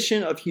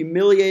condition of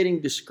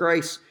humiliating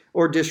disgrace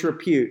or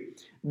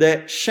disrepute.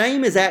 that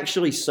shame is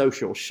actually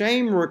social.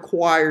 Shame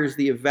requires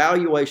the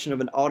evaluation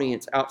of an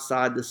audience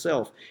outside the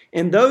self.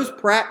 And those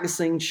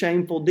practicing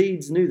shameful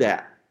deeds knew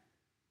that.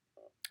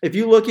 If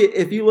you look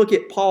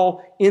at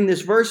Paul in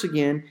this verse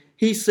again,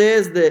 he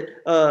says that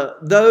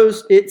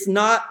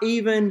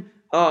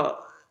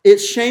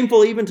it's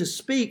shameful even to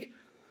speak.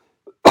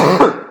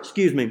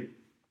 Excuse me.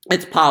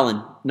 It's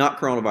pollen, not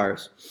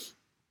coronavirus.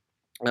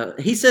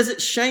 He says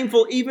it's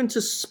shameful even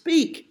to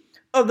speak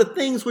of the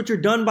things which are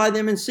done by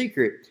them in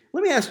secret.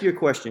 Let me ask you a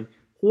question.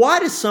 Why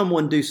does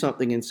someone do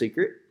something in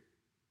secret?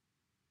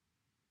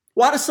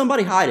 Why does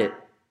somebody hide it?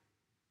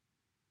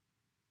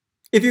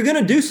 If you're going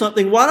to do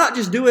something, why not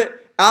just do it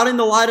out in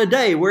the light of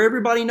day where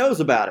everybody knows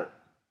about it?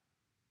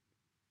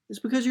 It's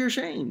because you're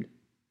ashamed.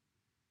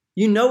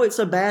 You know it's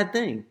a bad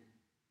thing.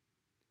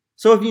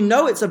 So if you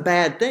know it's a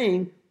bad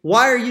thing,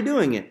 why are you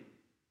doing it?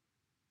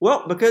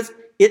 Well, because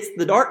it's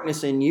the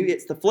darkness in you.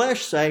 It's the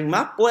flesh saying,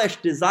 my flesh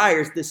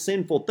desires this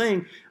sinful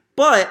thing,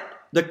 but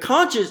the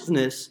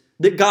consciousness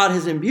that God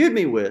has imbued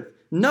me with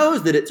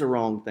knows that it's a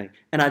wrong thing.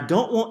 And I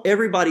don't want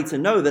everybody to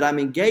know that I'm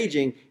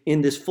engaging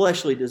in this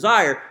fleshly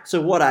desire.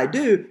 So what I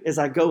do is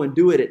I go and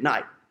do it at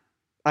night.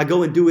 I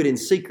go and do it in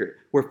secret,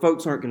 where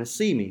folks aren't going to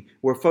see me,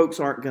 where folks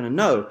aren't going to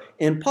know.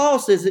 And Paul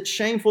says it's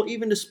shameful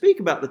even to speak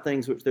about the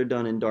things which they're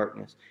done in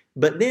darkness.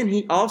 But then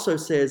he also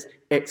says,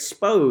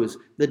 expose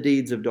the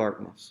deeds of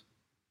darkness.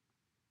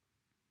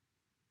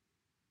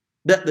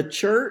 That the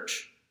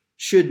church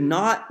should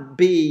not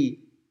be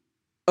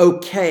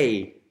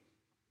okay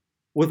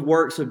with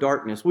works of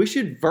darkness. We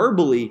should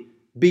verbally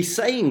be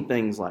saying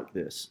things like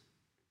this.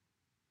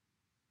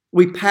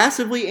 We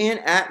passively and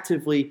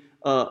actively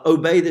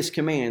obey this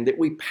command. That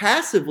we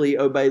passively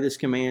obey this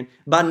command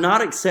by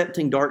not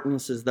accepting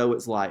darkness as though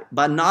it's light,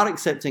 by not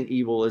accepting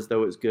evil as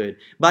though it's good,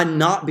 by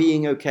not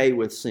being okay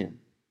with sin.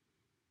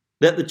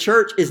 That the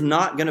church is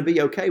not going to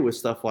be okay with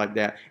stuff like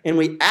that. And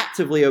we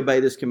actively obey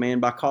this command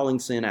by calling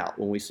sin out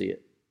when we see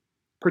it,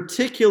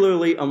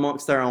 particularly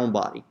amongst our own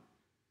body.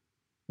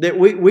 That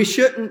we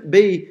shouldn't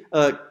be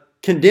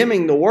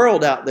condemning the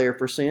world out there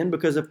for sin,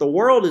 because if the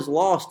world is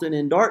lost and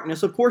in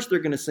darkness, of course they're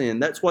going to sin.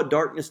 That's what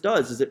darkness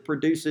does, is it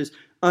produces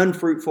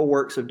unfruitful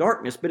works of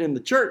darkness. But in the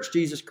church,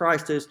 Jesus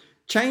Christ has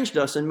changed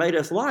us and made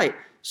us light.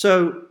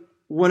 So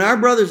when our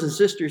brothers and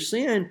sisters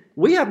sin,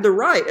 we have the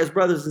right as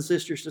brothers and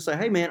sisters to say,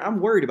 hey man, I'm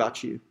worried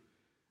about you,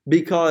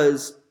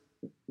 because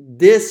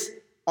this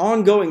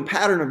ongoing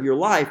pattern of your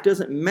life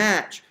doesn't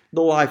match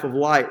the life of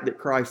light that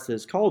Christ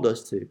has called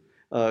us to.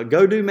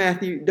 Go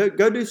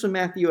do some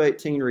Matthew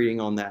 18 reading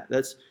on that.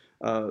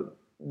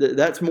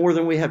 That's more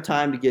than we have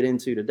time to get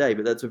into today,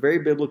 but that's a very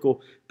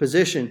biblical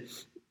position.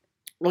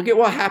 Look at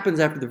what happens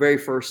after the very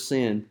first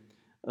sin.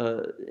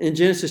 In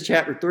Genesis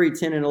chapter 3,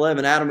 10 and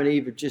 11, Adam and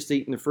Eve have just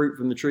eaten the fruit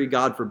from the tree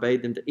God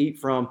forbade them to eat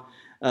from.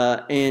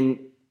 And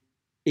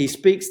he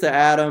speaks to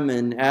Adam,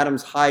 and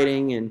Adam's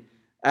hiding. And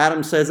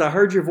Adam says, I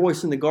heard your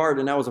voice in the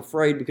garden. I was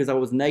afraid because I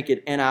was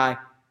naked, and I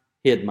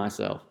hid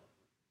myself.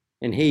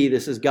 And he,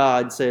 this is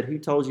God, said, who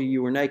told you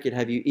you were naked?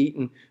 Have you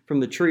eaten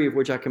from the tree of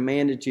which I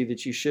commanded you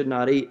that you should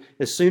not eat?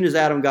 As soon as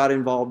Adam got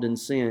involved in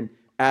sin,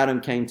 Adam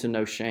came to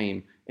know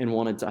shame and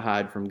wanted to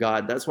hide from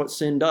God. That's what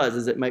sin does,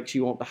 is it makes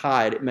you want to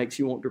hide. It makes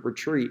you want to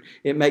retreat.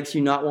 It makes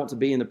you not want to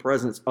be in the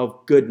presence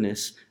of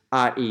goodness,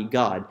 i.e.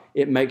 God.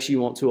 It makes you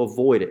want to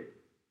avoid it.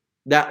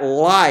 That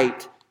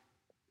light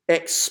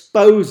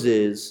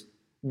exposes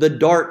the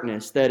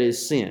darkness that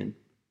is sin.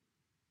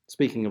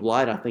 Speaking of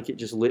light, I think it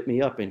just lit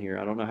me up in here.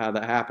 I don't know how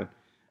that happened.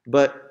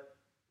 But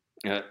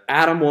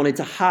Adam wanted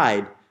to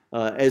hide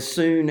as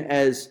soon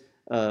as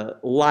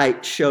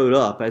light showed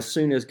up, as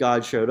soon as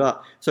God showed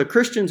up. So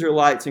Christians are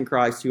lights in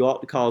Christ who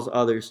ought to cause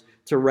others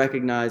to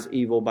recognize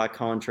evil by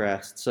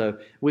contrast. So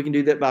we can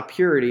do that by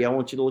purity. I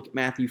want you to look at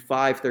Matthew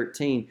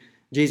 5:13.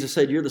 Jesus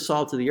said, you're the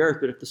salt of the earth,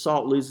 but if the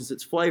salt loses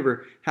its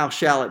flavor, how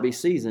shall it be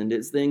seasoned?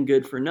 It's then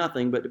good for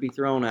nothing but to be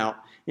thrown out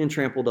and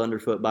trampled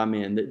underfoot by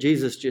men. That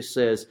Jesus just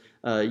says,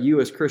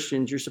 you as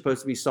Christians, you're supposed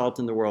to be salt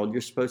in the world.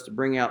 You're supposed to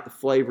bring out the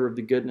flavor of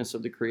the goodness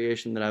of the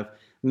creation that I've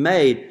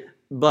made.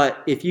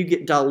 But if you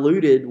get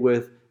diluted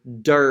with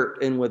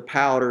dirt and with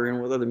powder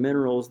and with other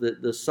minerals,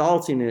 that the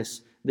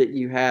saltiness that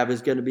you have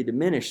is going to be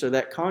diminished. So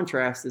that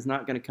contrast is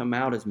not going to come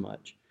out as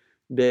much.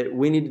 That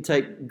we need to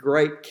take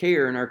great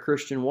care in our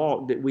Christian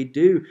walk, that we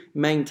do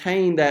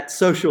maintain that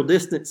social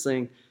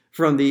distancing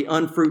from the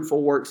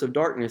unfruitful works of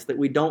darkness, that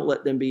we don't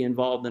let them be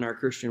involved in our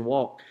Christian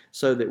walk,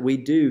 so that we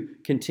do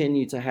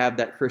continue to have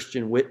that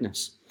Christian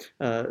witness.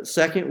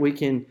 Second, we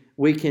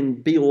can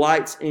be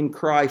lights in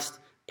Christ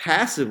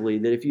passively.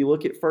 That if you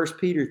look at 1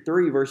 Peter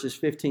 3, verses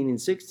 15 and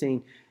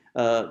 16,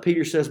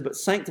 Peter says, but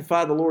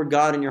sanctify the Lord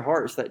God in your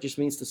hearts. That just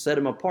means to set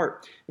him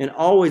apart. And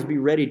always be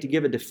ready to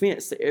give a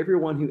defense to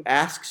everyone who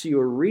asks you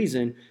a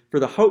reason for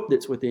the hope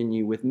that's within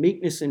you, with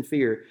meekness and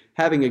fear,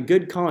 having a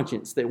good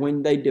conscience, that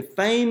when they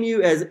defame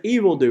you as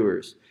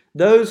evildoers,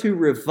 those who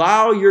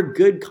revile your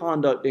good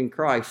conduct in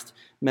Christ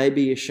may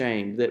be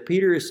ashamed. That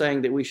Peter is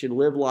saying that we should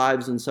live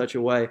lives in such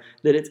a way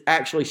that it's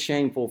actually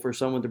shameful for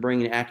someone to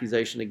bring an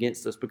accusation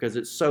against us, because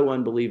it's so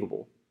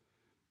unbelievable.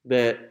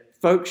 that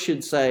folks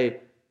should say,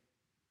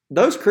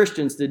 those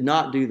Christians did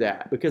not do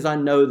that, because I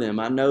know them.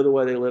 I know the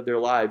way they live their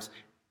lives.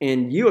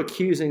 And you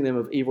accusing them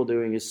of evil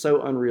doing is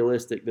so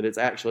unrealistic that it's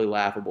actually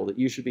laughable, that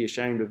you should be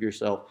ashamed of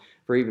yourself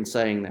for even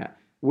saying that.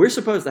 We're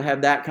supposed to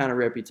have that kind of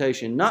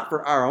reputation, not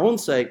for our own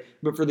sake,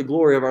 but for the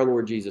glory of our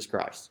Lord Jesus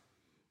Christ.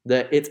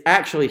 That it's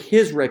actually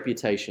His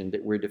reputation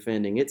that we're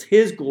defending. It's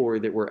His glory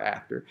that we're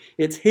after.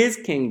 It's His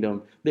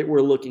kingdom that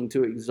we're looking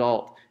to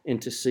exalt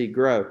and to see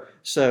grow.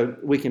 So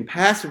we can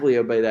passively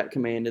obey that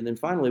command, and then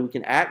finally we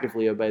can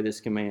actively obey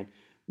this command.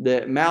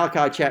 That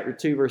Malachi chapter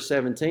 2 verse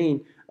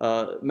 17,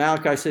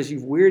 Malachi says,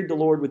 "You've wearied the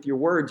Lord with your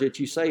words, yet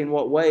you say, in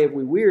what way have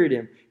we wearied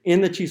Him?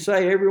 In that you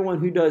say, everyone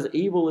who does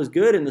evil is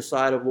good in the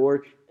sight of the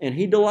Lord, and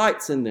He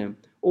delights in them.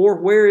 Or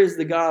where is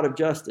the God of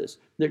justice?"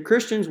 That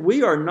Christians,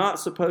 we are not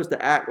supposed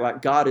to act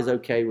like God is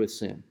okay with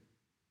sin.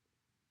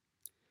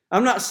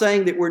 I'm not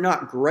saying that we're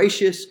not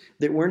gracious,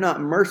 that we're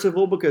not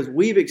merciful, because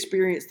we've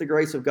experienced the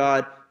grace of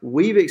God.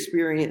 We've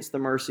experienced the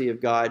mercy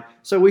of God.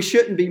 So we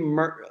shouldn't be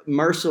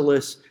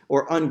merciless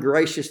or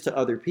ungracious to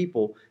other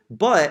people.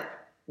 But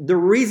the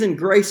reason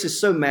grace is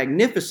so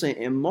magnificent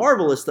and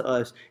marvelous to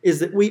us is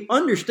that we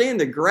understand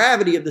the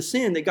gravity of the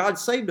sin that God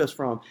saved us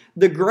from.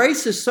 The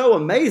grace is so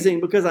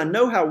amazing because I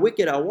know how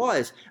wicked I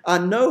was. I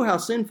know how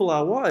sinful I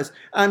was.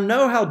 I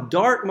know how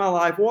dark my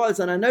life was.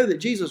 And I know that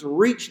Jesus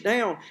reached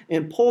down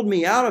and pulled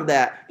me out of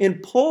that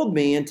and pulled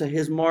me into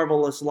His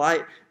marvelous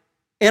light.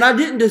 And I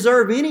didn't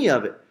deserve any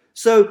of it.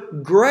 So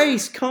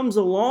grace comes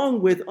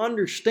along with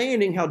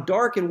understanding how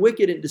dark and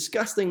wicked and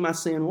disgusting my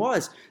sin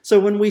was. So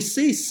when we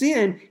see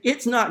sin,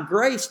 it's not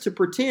grace to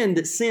pretend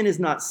that sin is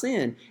not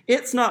sin.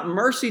 It's not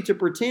mercy to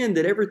pretend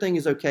that everything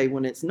is okay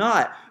when it's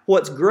not.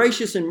 What's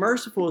gracious and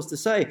merciful is to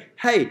say,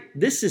 hey,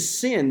 this is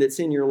sin that's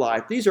in your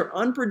life. These are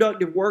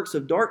unproductive works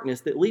of darkness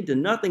that lead to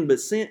nothing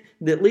but sin,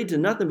 that lead to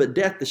nothing but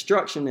death,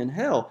 destruction, and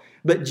hell.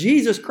 But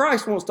Jesus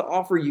Christ wants to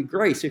offer you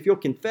grace. If you'll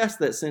confess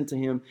that sin to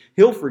Him,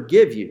 He'll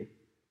forgive you.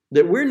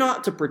 That we're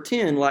not to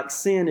pretend like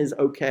sin is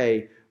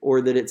okay,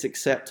 or that it's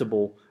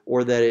acceptable,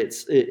 or that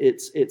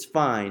it's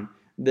fine.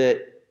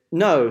 That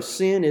no,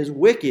 sin is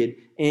wicked,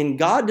 and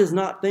God does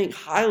not think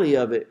highly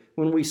of it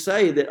when we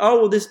say that,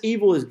 oh, well, this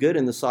evil is good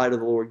in the sight of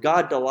the Lord.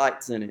 God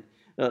delights in it.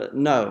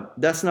 No,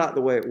 that's not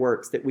the way it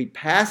works. That we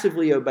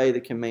passively obey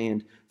the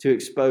command to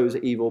expose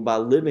evil by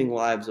living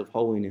lives of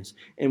holiness,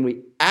 and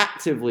we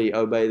actively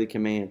obey the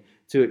command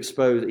to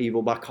expose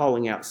evil by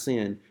calling out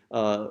sin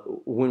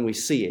when we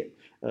see it.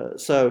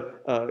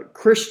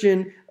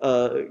 Christian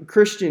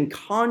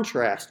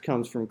contrast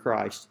comes from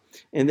Christ.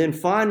 And then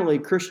finally,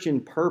 Christian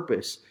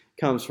purpose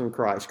comes from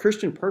Christ.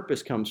 Christian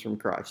purpose comes from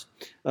Christ.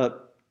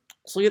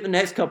 Let's look at the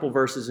next couple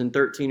verses in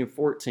 13 and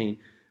 14,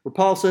 where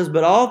Paul says,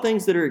 "But all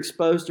things that are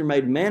exposed are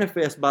made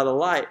manifest by the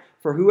light,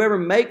 for whoever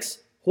makes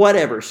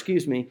manifest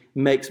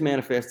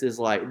His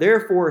light.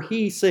 Therefore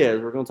He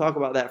says," we're going to talk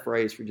about that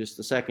phrase for just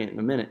a second in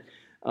a minute.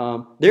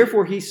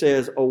 "Therefore He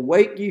says,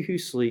 awake you who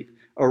sleep,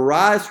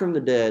 arise from the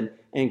dead,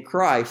 and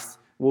Christ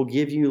will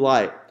give you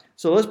light."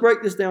 So let's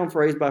break this down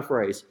phrase by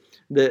phrase.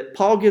 That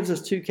Paul gives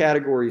us two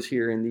categories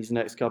here in these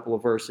next couple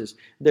of verses.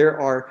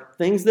 There are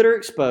things that are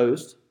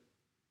exposed,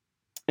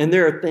 and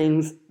there are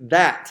things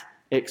that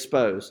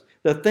expose.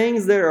 The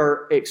things that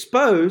are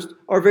exposed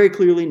are very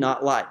clearly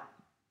not light.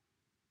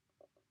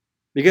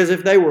 Because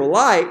if they were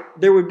light,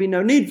 there would be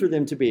no need for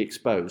them to be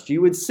exposed.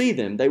 You would see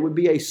them. They would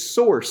be a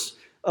source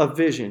of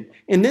vision.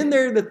 And then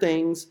there are the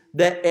things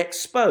that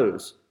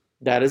expose.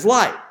 That is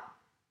light.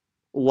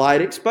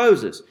 Light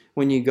exposes.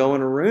 When you go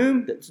in a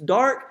room that's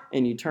dark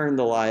and you turn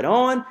the light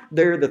on,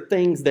 there are the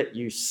things that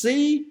you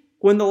see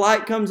when the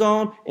light comes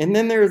on, and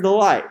then there's the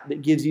light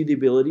that gives you the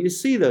ability to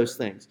see those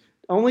things.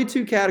 Only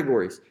two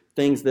categories: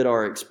 things that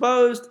are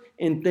exposed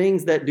and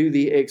things that do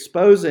the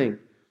exposing.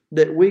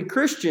 That we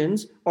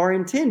Christians are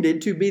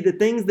intended to be the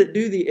things that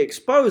do the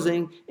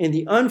exposing, and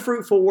the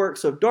unfruitful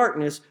works of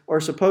darkness are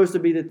supposed to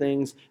be the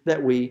things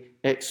that we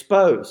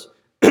expose.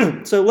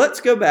 So let's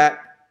go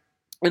back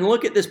and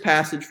look at this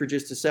passage for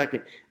just a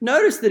second.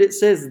 Notice that it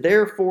says,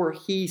 "Therefore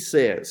He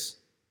says."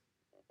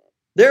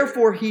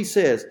 Therefore He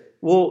says.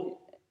 Well,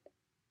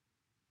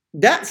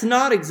 that's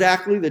not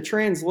exactly the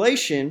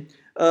translation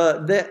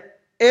that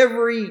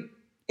every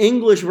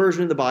English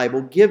version of the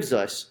Bible gives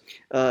us.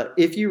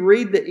 If you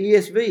read the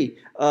ESV,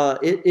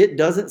 it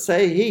doesn't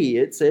say He,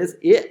 it says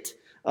it.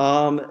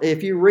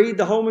 If you read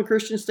the Holman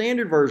Christian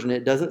Standard Version,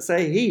 it doesn't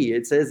say He,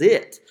 it says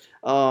it.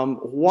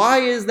 Why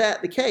is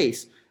that the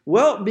case?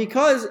 Well,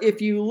 because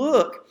if you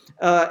look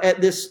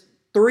at this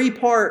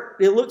three-part,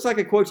 it looks like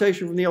a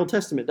quotation from the Old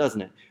Testament,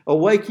 doesn't it?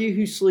 "Awake you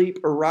who sleep,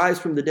 arise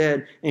from the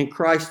dead, and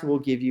Christ will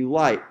give you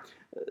light."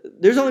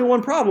 There's only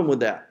one problem with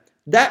that.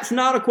 That's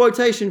not a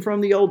quotation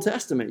from the Old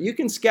Testament. You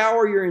can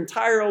scour your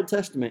entire Old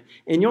Testament,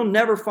 and you'll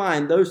never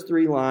find those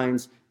three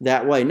lines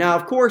that way. Now,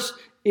 of course,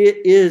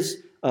 it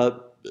is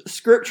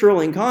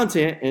scriptural in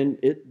content, and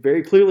it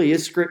very clearly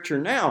is scripture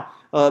now.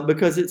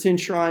 Because it's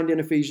enshrined in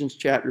Ephesians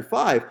chapter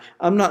 5.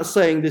 I'm not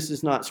saying this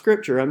is not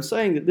scripture. I'm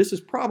saying that this is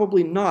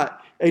probably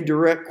not a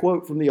direct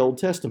quote from the Old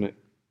Testament.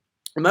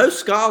 Most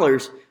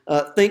scholars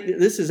think that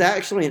this is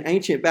actually an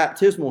ancient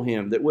baptismal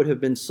hymn that would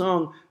have been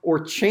sung or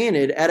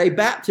chanted at a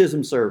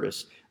baptism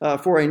service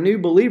for a new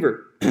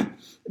believer.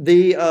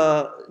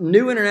 The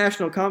New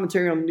International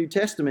Commentary on the New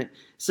Testament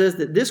says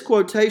that this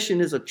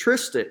quotation is a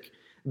tristic,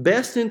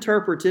 best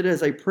interpreted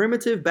as a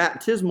primitive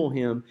baptismal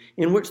hymn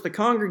in which the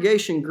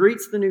congregation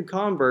greets the new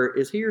convert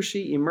as he or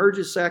she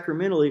emerges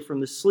sacramentally from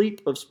the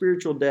sleep of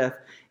spiritual death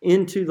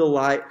into the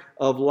light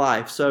of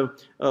life. So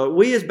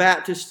we as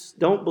Baptists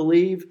don't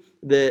believe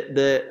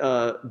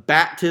that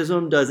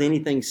baptism does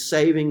anything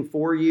saving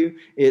for you.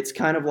 It's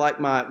kind of like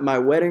my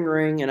wedding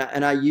ring,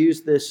 and I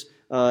use this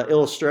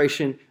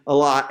illustration a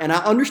lot. And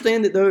I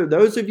understand that there are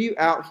those of you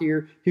out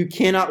here who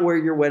cannot wear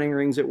your wedding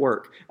rings at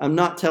work. I'm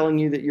not telling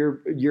you that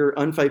you're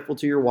unfaithful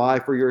to your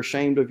wife or you're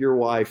ashamed of your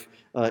wife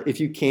if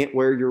you can't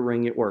wear your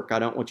ring at work. I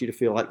don't want you to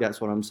feel like that's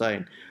what I'm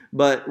saying.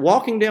 But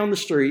walking down the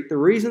street, the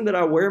reason that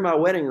I wear my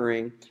wedding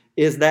ring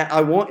is that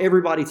I want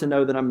everybody to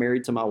know that I'm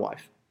married to my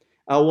wife.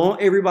 I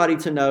want everybody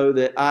to know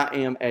that I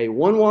am a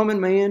one-woman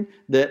man,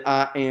 that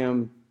I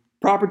am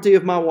property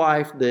of my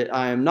wife, that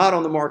I am not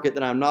on the market,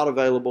 that I'm not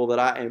available, that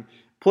I am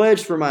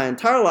pledged for my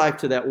entire life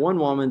to that one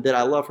woman, that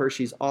I love her.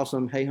 She's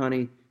awesome. Hey,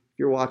 honey, if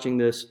you're watching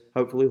this,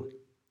 hopefully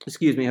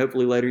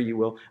later you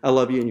will. I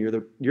love you and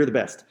you're the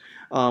best.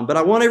 But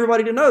I want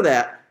everybody to know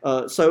that,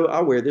 so I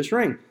wear this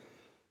ring.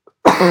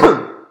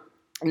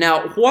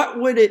 Now, what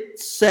would it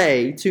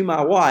say to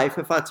my wife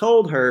if I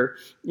told her,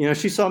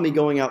 she saw me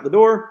going out the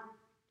door,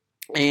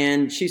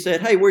 and she said,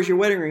 hey, where's your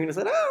wedding ring? And I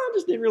said, I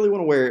just didn't really want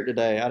to wear it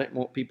today. I didn't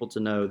want people to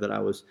know that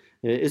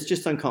it's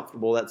just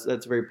uncomfortable. That's a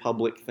very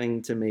public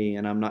thing to me,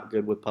 and I'm not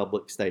good with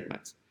public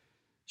statements.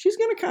 She's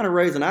going to kind of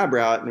raise an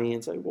eyebrow at me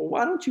and say, well,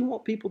 why don't you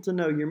want people to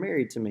know you're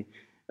married to me?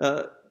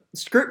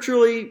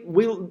 Scripturally,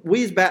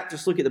 we as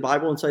Baptists look at the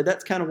Bible and say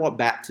that's kind of what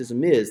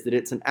baptism is, that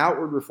it's an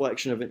outward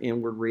reflection of an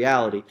inward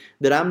reality,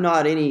 that I'm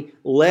not any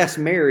less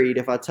married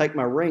if I take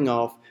my ring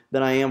off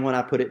than I am when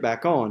I put it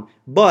back on.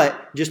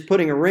 But just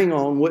putting a ring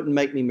on wouldn't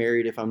make me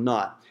married if I'm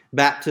not.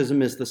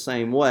 Baptism is the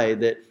same way,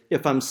 that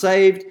if I'm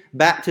saved,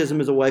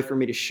 baptism is a way for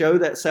me to show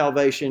that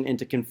salvation and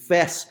to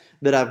confess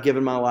that I've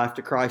given my life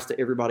to Christ to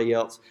everybody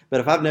else. But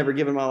if I've never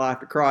given my life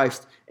to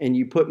Christ and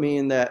you put me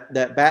in that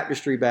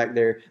baptistry back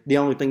there, the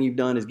only thing you've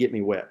done is get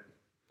me wet.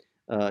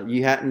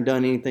 You hadn't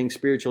done anything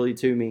spiritually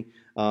to me.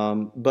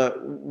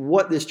 But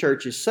what this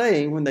church is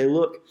saying when they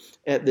look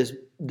at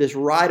this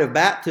rite of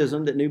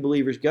baptism that new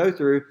believers go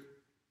through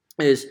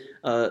is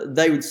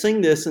they would sing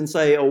this and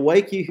say,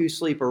 awake you who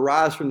sleep,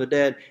 arise from the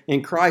dead,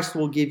 and Christ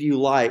will give you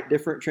light.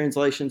 Different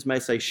translations may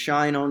say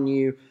shine on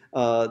you.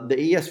 The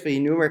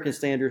ESV, New American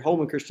Standard,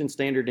 Holman Christian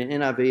Standard, and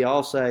NIV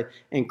all say,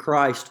 and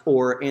Christ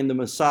and the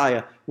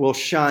Messiah will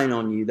shine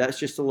on you. That's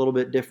just a little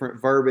bit different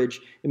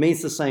verbiage. It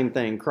means the same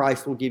thing.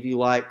 Christ will give you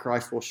light.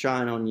 Christ will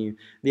shine on you.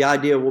 The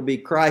idea will be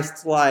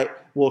Christ's light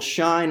will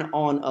shine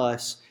on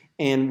us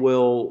and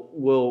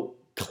will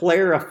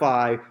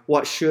clarify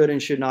what should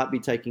and should not be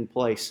taking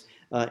place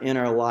in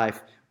our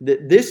life.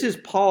 This is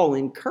Paul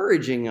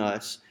encouraging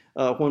us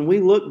when we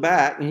look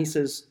back, and he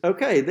says,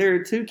 okay, there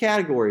are two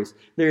categories.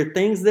 There are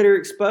things that are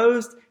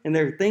exposed, and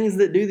there are things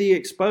that do the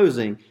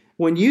exposing.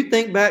 When you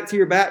think back to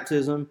your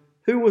baptism,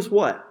 who was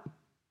what?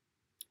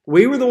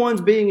 We were the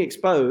ones being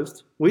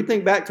exposed. We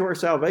think back to our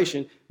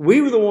salvation. We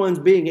were the ones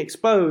being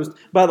exposed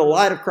by the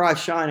light of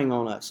Christ shining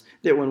on us.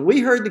 That when we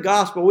heard the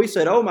gospel, we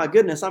said, oh my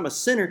goodness, I'm a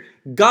sinner.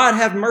 God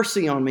have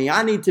mercy on me.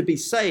 I need to be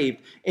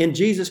saved. And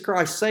Jesus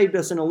Christ saved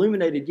us and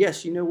illuminated,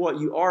 yes, you know what?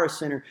 You are a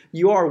sinner.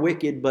 You are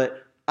wicked,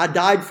 but I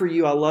died for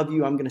you. I love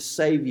you. I'm going to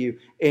save you.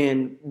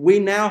 And we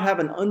now have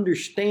an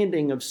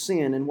understanding of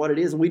sin and what it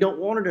is, and we don't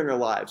want it in our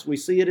lives. We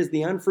see it as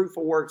the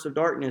unfruitful works of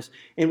darkness,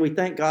 and we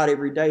thank God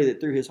every day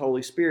that through His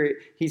Holy Spirit,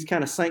 He's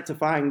kind of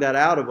sanctifying that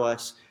out of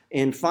us.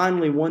 And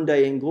finally, one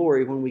day in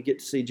glory, when we get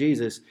to see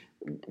Jesus,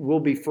 we'll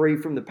be free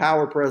from the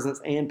power,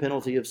 presence, and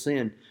penalty of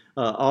sin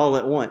all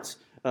at once.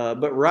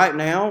 But right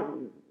now,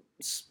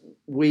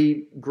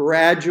 we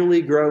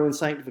gradually grow in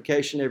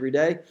sanctification every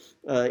day,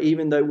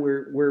 even though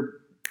we're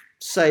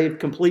saved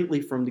completely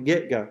from the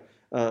get-go.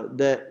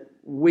 That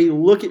we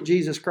look at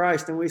Jesus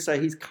Christ and we say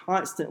He's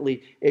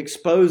constantly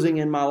exposing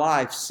in my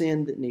life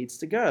sin that needs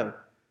to go.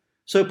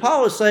 So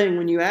Paul is saying,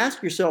 when you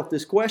ask yourself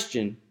this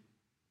question,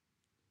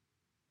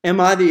 am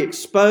I the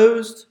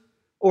exposed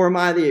or am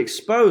I the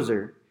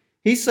exposer?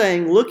 He's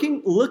saying,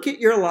 look at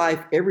your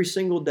life every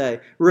single day.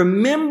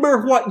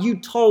 Remember what you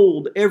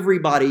told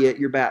everybody at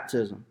your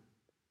baptism.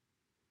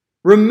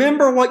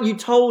 Remember what you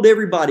told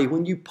everybody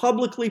when you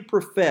publicly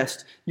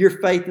professed your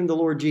faith in the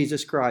Lord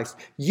Jesus Christ.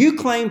 You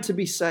claim to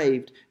be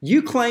saved.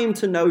 You claim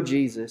to know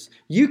Jesus.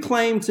 You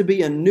claim to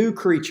be a new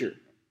creature.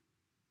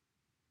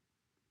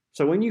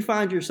 So when you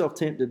find yourself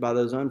tempted by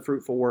those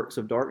unfruitful works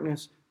of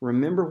darkness,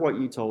 remember what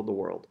you told the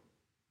world.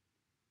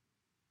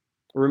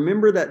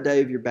 Remember that day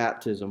of your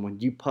baptism when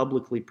you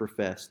publicly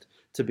professed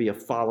to be a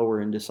follower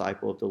and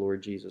disciple of the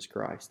Lord Jesus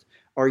Christ.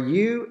 Are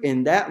you,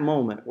 in that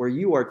moment where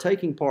you are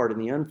taking part in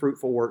the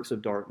unfruitful works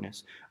of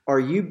darkness, are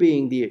you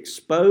being the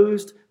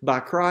exposed by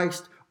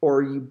Christ, or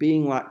are you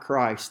being like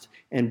Christ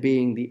and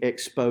being the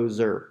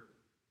exposer?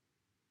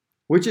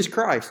 Which is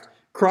Christ.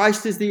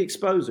 Christ is the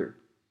exposer.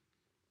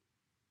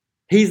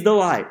 He's the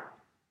light.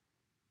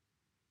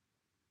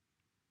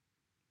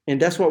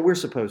 And that's what we're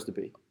supposed to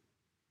be.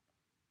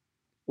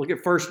 Look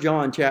at 1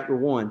 John chapter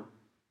 1.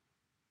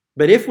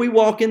 But if we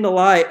walk in the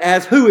light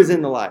as who is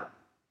in the light?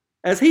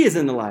 As He is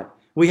in the light.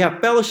 We have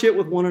fellowship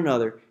with one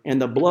another,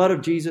 and the blood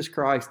of Jesus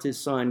Christ, His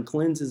Son,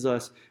 cleanses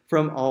us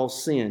from all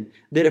sin.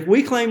 That if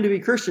we claim to be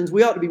Christians,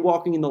 we ought to be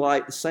walking in the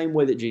light the same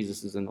way that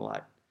Jesus is in the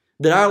light.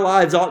 That our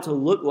lives ought to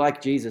look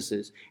like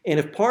Jesus's. And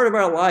if part of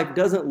our life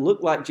doesn't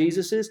look like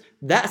Jesus's,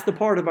 that's the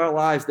part of our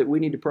lives that we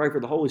need to pray for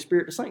the Holy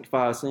Spirit to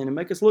sanctify us in and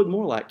make us look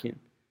more like Him.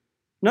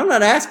 Now, I'm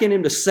not asking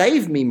Him to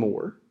save me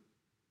more.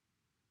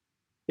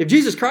 If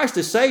Jesus Christ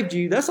has saved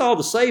you, that's all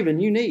the saving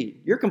you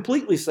need. You're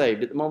completely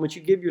saved at the moment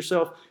you give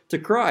yourself to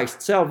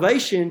Christ.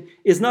 Salvation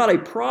is not a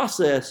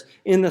process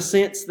in the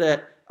sense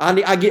that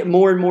I get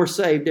more and more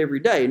saved every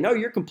day. No,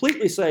 you're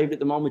completely saved at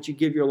the moment you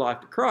give your life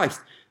to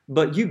Christ.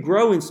 But you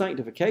grow in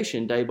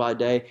sanctification day by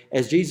day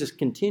as Jesus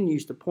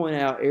continues to point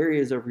out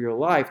areas of your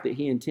life that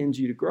He intends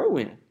you to grow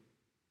in.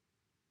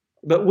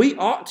 But we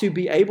ought to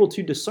be able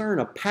to discern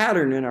a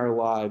pattern in our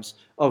lives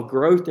of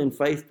growth in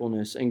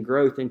faithfulness and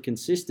growth in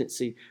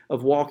consistency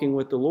of walking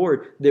with the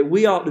Lord, that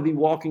we ought to be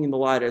walking in the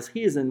light as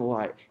He is in the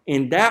light.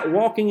 And that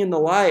walking in the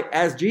light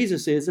as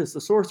Jesus is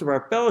the source of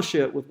our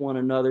fellowship with one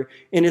another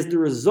and is the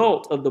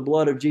result of the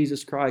blood of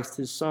Jesus Christ,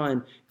 His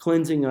Son,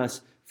 cleansing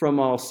us from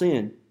all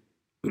sin.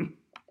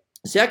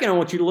 Second, I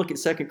want you to look at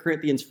 2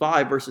 Corinthians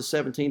 5, verses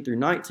 17 through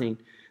 19.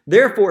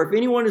 Therefore, if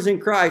anyone is in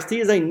Christ,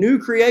 he is a new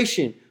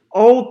creation.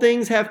 Old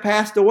things have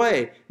passed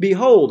away.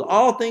 Behold,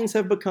 all things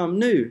have become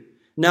new.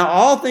 Now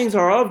all things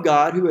are of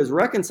God, who has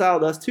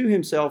reconciled us to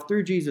Himself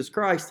through Jesus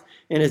Christ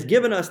and has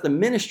given us the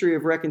ministry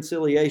of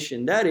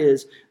reconciliation. That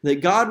is,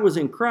 that God was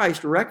in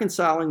Christ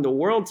reconciling the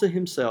world to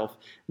Himself,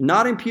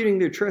 not imputing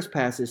their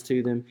trespasses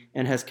to them,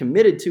 and has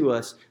committed to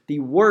us the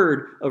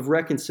word of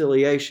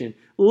reconciliation.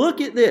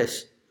 Look at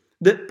this.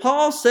 That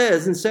Paul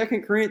says in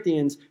 2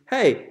 Corinthians,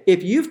 hey,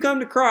 if you've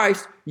come to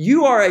Christ,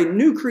 you are a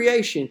new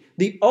creation.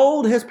 The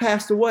old has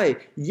passed away.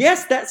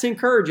 Yes, that's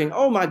encouraging.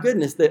 Oh my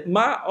goodness, that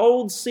my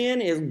old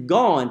sin is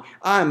gone.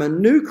 I'm a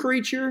new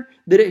creature,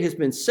 that it has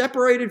been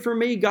separated from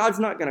me. God's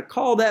not going to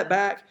call that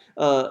back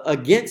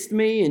against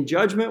me in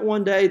judgment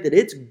one day, that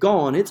it's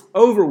gone. It's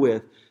over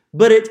with.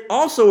 But it's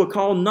also a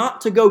call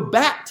not to go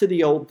back to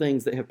the old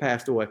things that have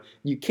passed away.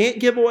 You can't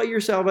give away your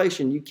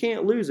salvation. You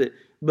can't lose it.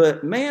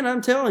 But man,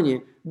 I'm telling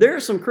you, there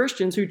are some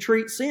Christians who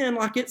treat sin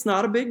like it's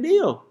not a big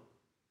deal.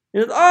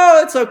 And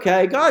it's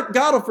okay. God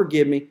will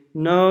forgive me.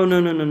 No.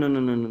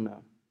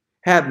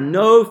 Have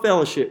no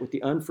fellowship with the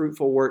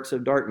unfruitful works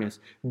of darkness.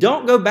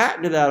 Don't go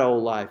back to that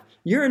old life.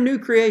 You're a new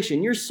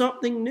creation. You're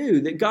something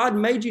new. That God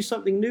made you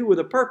something new with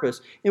a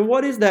purpose. And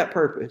what is that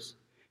purpose?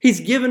 He's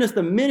given us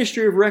the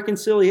ministry of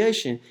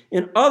reconciliation.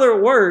 In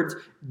other words,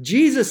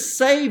 Jesus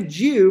saved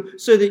you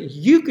so that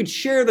you could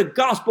share the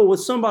gospel with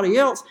somebody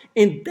else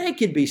and they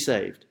could be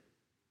saved.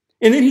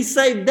 And then He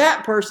saved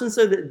that person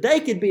so that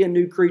they could be a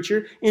new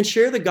creature and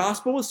share the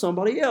gospel with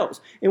somebody else.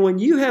 And when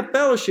you have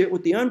fellowship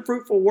with the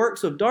unfruitful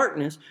works of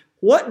darkness,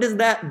 what does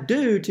that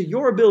do to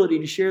your ability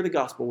to share the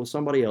gospel with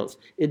somebody else?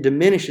 It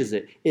diminishes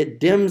it. It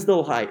dims the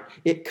light.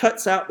 It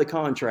cuts out the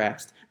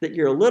contrast. That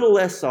you're a little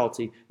less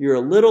salty. You're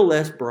a little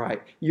less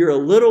bright. You're a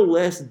little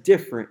less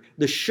different.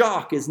 The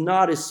shock is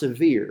not as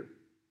severe.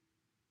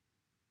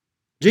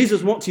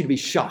 Jesus wants you to be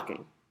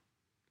shocking.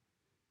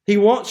 He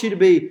wants you to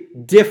be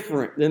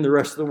different than the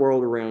rest of the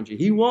world around you.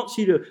 He wants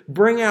you to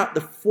bring out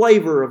the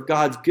flavor of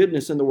God's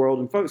goodness in the world.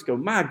 And folks go,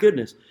 my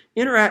goodness,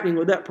 interacting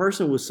with that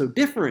person was so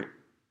different.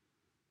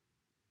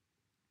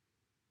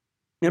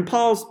 And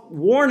Paul's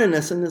warning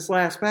us in this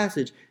last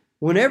passage,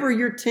 whenever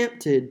you're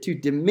tempted to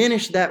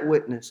diminish that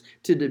witness,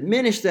 to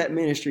diminish that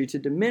ministry, to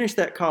diminish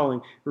that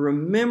calling,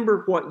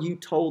 remember what you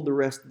told the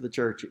rest of the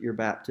church at your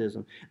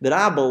baptism, that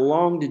I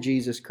belong to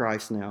Jesus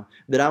Christ now,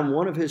 that I'm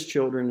one of His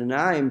children, and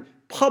I am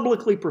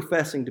publicly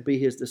professing to be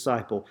His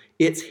disciple.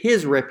 It's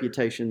His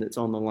reputation that's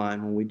on the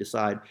line when we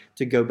decide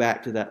to go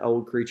back to that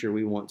old creature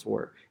we once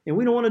were. And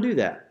we don't want to do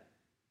that.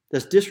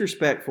 That's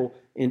disrespectful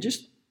and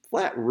just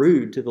flat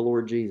rude to the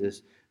Lord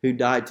Jesus, who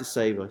died to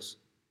save us.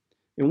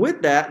 And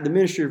with that, the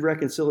ministry of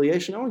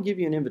reconciliation, I want to give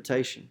you an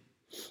invitation.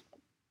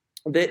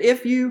 That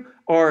if you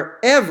are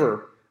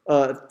ever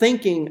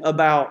thinking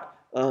about,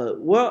 I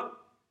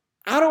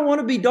don't want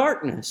to be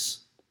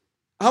darkness.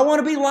 I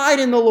want to be light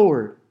in the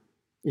Lord.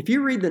 If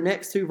you read the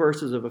next two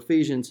verses of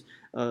Ephesians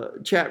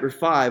chapter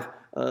 5,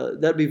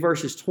 that'd be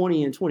verses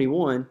 20 and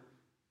 21.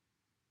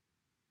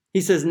 He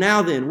says,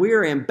 now then, we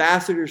are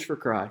ambassadors for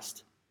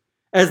Christ,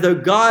 as though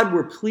God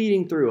were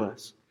pleading through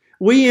us.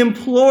 We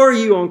implore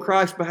you on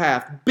Christ's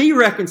behalf, be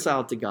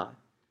reconciled to God.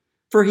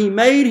 For He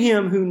made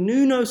Him who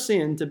knew no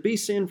sin to be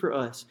sin for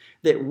us,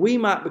 that we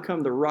might become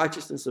the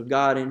righteousness of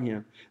God in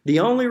Him. The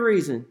only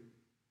reason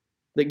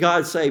That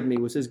God saved me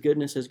was His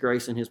goodness, His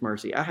grace, and His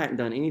mercy. I hadn't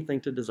done anything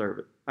to deserve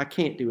it. I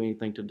can't do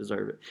anything to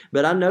deserve it.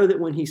 But I know that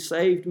when He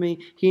saved me,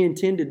 He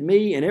intended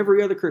me and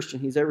every other Christian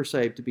He's ever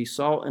saved to be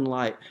salt and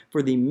light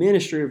for the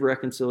ministry of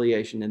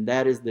reconciliation. And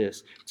that is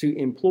this, to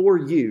implore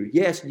you,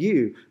 yes,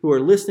 you who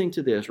are listening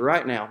to this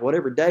right now,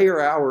 whatever day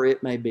or hour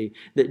it may be,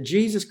 that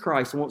Jesus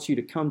Christ wants you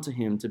to come to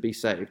Him to be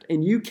saved.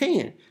 And you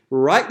can,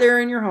 right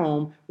there in your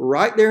home,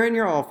 right there in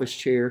your office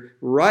chair,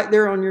 right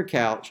there on your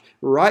couch,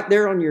 right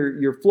there on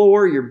your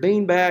floor, your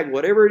bean bag,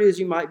 whatever it is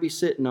you might be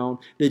sitting on,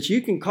 that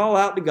you can call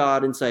out to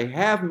God and say,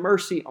 have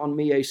mercy on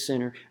me, a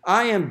sinner.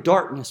 I am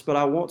darkness, but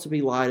I want to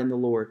be light in the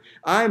Lord.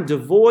 I am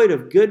devoid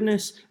of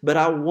goodness, but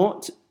I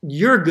want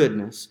your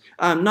goodness.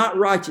 I'm not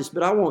righteous,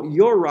 but I want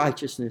your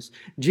righteousness.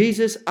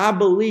 Jesus, I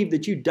believe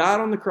that you died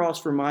on the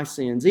cross for my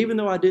sins, even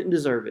though I didn't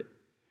deserve it.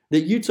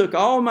 That you took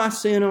all my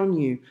sin on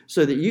you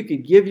so that you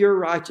could give your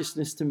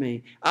righteousness to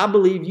me. I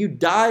believe you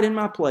died in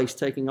my place,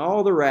 taking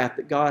all the wrath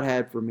that God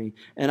had for me.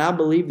 And I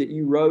believe that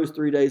you rose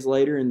 3 days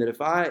later, and that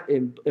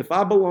if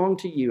I belong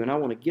to you, and I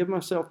want to give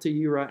myself to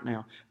you right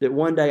now, that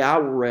one day I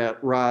will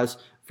rise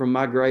from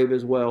my grave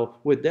as well,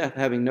 with death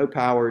having no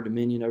power or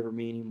dominion over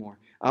me anymore.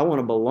 I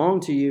want to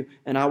belong to you,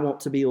 and I want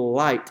to be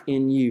light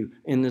in you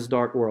in this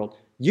dark world.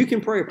 You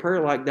can pray a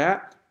prayer like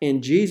that,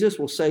 and Jesus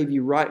will save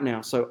you right now.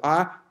 So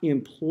I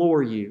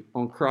implore you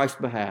on Christ's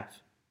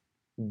behalf,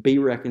 be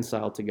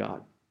reconciled to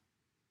God.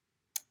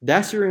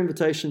 That's your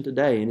invitation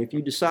today. And if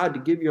you decide to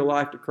give your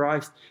life to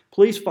Christ,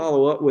 please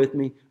follow up with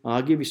me.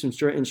 I'll give you some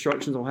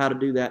instructions on how to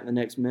do that in the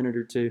next minute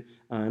or two.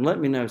 And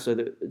let me know so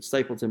that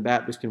Stapleton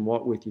Baptist can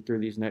walk with you through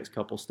these next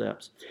couple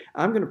steps.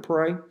 I'm going to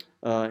pray,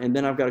 and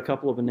then I've got a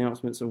couple of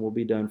announcements, and we'll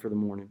be done for the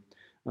morning.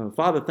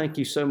 Father, thank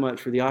you so much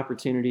for the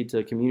opportunity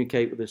to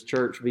communicate with this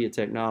church via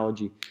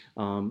technology.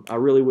 I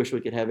really wish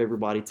we could have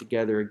everybody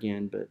together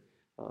again, but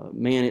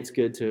man, it's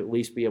good to at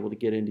least be able to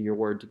get into your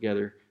word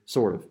together,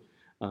 sort of.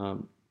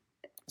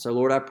 So,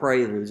 Lord, I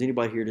pray that if there's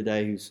anybody here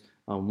today who's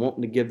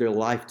wanting to give their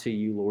life to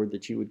you, Lord,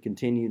 that you would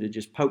continue to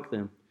just poke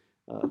them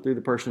through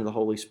the person of the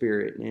Holy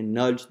Spirit and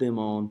nudge them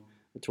on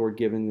toward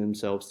giving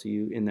themselves to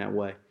you in that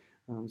way.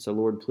 So,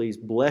 Lord, please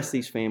bless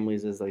these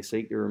families as they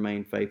seek to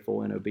remain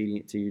faithful and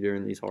obedient to you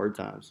during these hard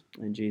times.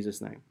 In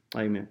Jesus' name,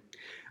 amen.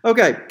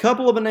 Okay,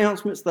 couple of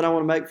announcements that I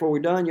want to make before we're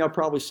done. Y'all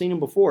probably seen them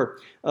before.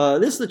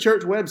 This is the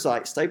church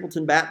website,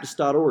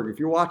 stapletonbaptist.org. If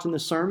you're watching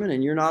this sermon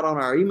and you're not on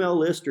our email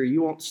list, or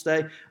you want to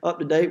stay up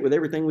to date with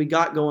everything we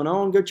got going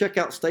on, go check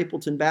out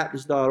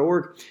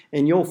stapletonbaptist.org,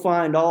 and you'll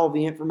find all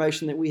the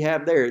information that we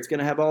have there. It's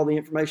going to have all the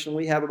information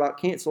we have about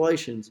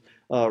cancellations,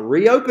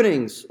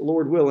 reopenings,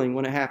 Lord willing,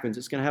 when it happens.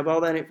 It's going to have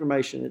all that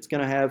information. It's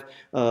going to have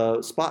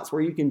spots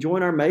where you can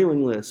join our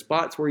mailing list,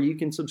 spots where you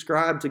can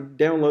subscribe to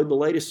download the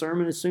latest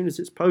sermon as soon as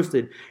it's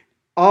posted.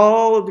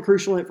 All of the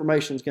crucial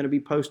information is going to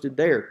be posted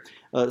there.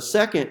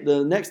 Second,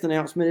 the next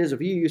announcement is if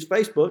you use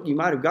Facebook, you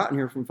might have gotten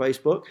here from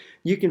Facebook.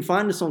 You can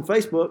find us on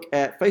Facebook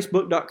at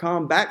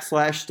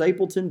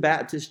facebook.com/Stapleton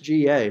Baptist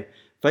GA.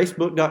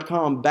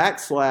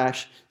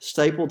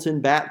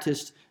 Facebook.com/Stapleton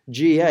Baptist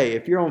GA.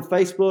 If you're on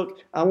Facebook,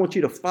 I want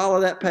you to follow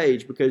that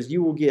page because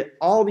you will get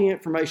all the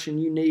information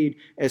you need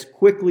as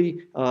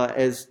quickly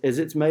as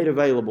it's made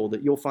available.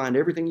 That you'll find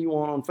everything you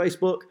want on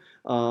Facebook.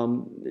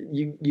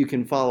 You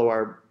can follow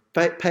our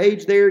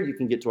page there. You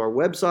can get to our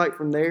website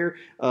from there.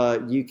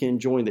 You can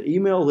join the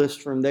email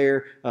list from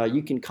there.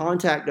 You can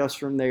contact us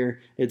from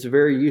there. It's a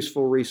very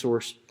useful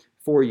resource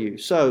for you.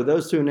 So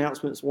those two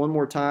announcements one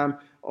more time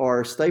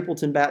are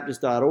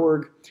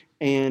stapletonbaptist.org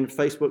and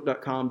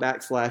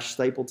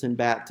facebook.com/Stapleton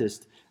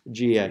Baptist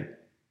GA.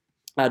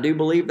 I do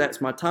believe that's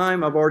my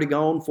time. I've already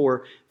gone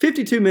for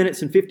 52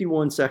 minutes and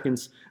 51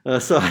 seconds,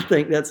 so I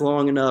think that's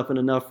long enough and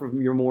enough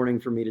from your morning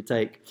for me to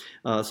take.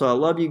 So I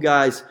love you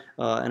guys,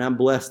 and I'm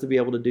blessed to be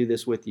able to do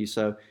this with you.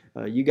 So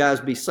you guys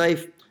be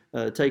safe,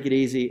 take it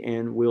easy,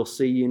 and we'll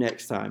see you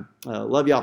next time. Love y'all.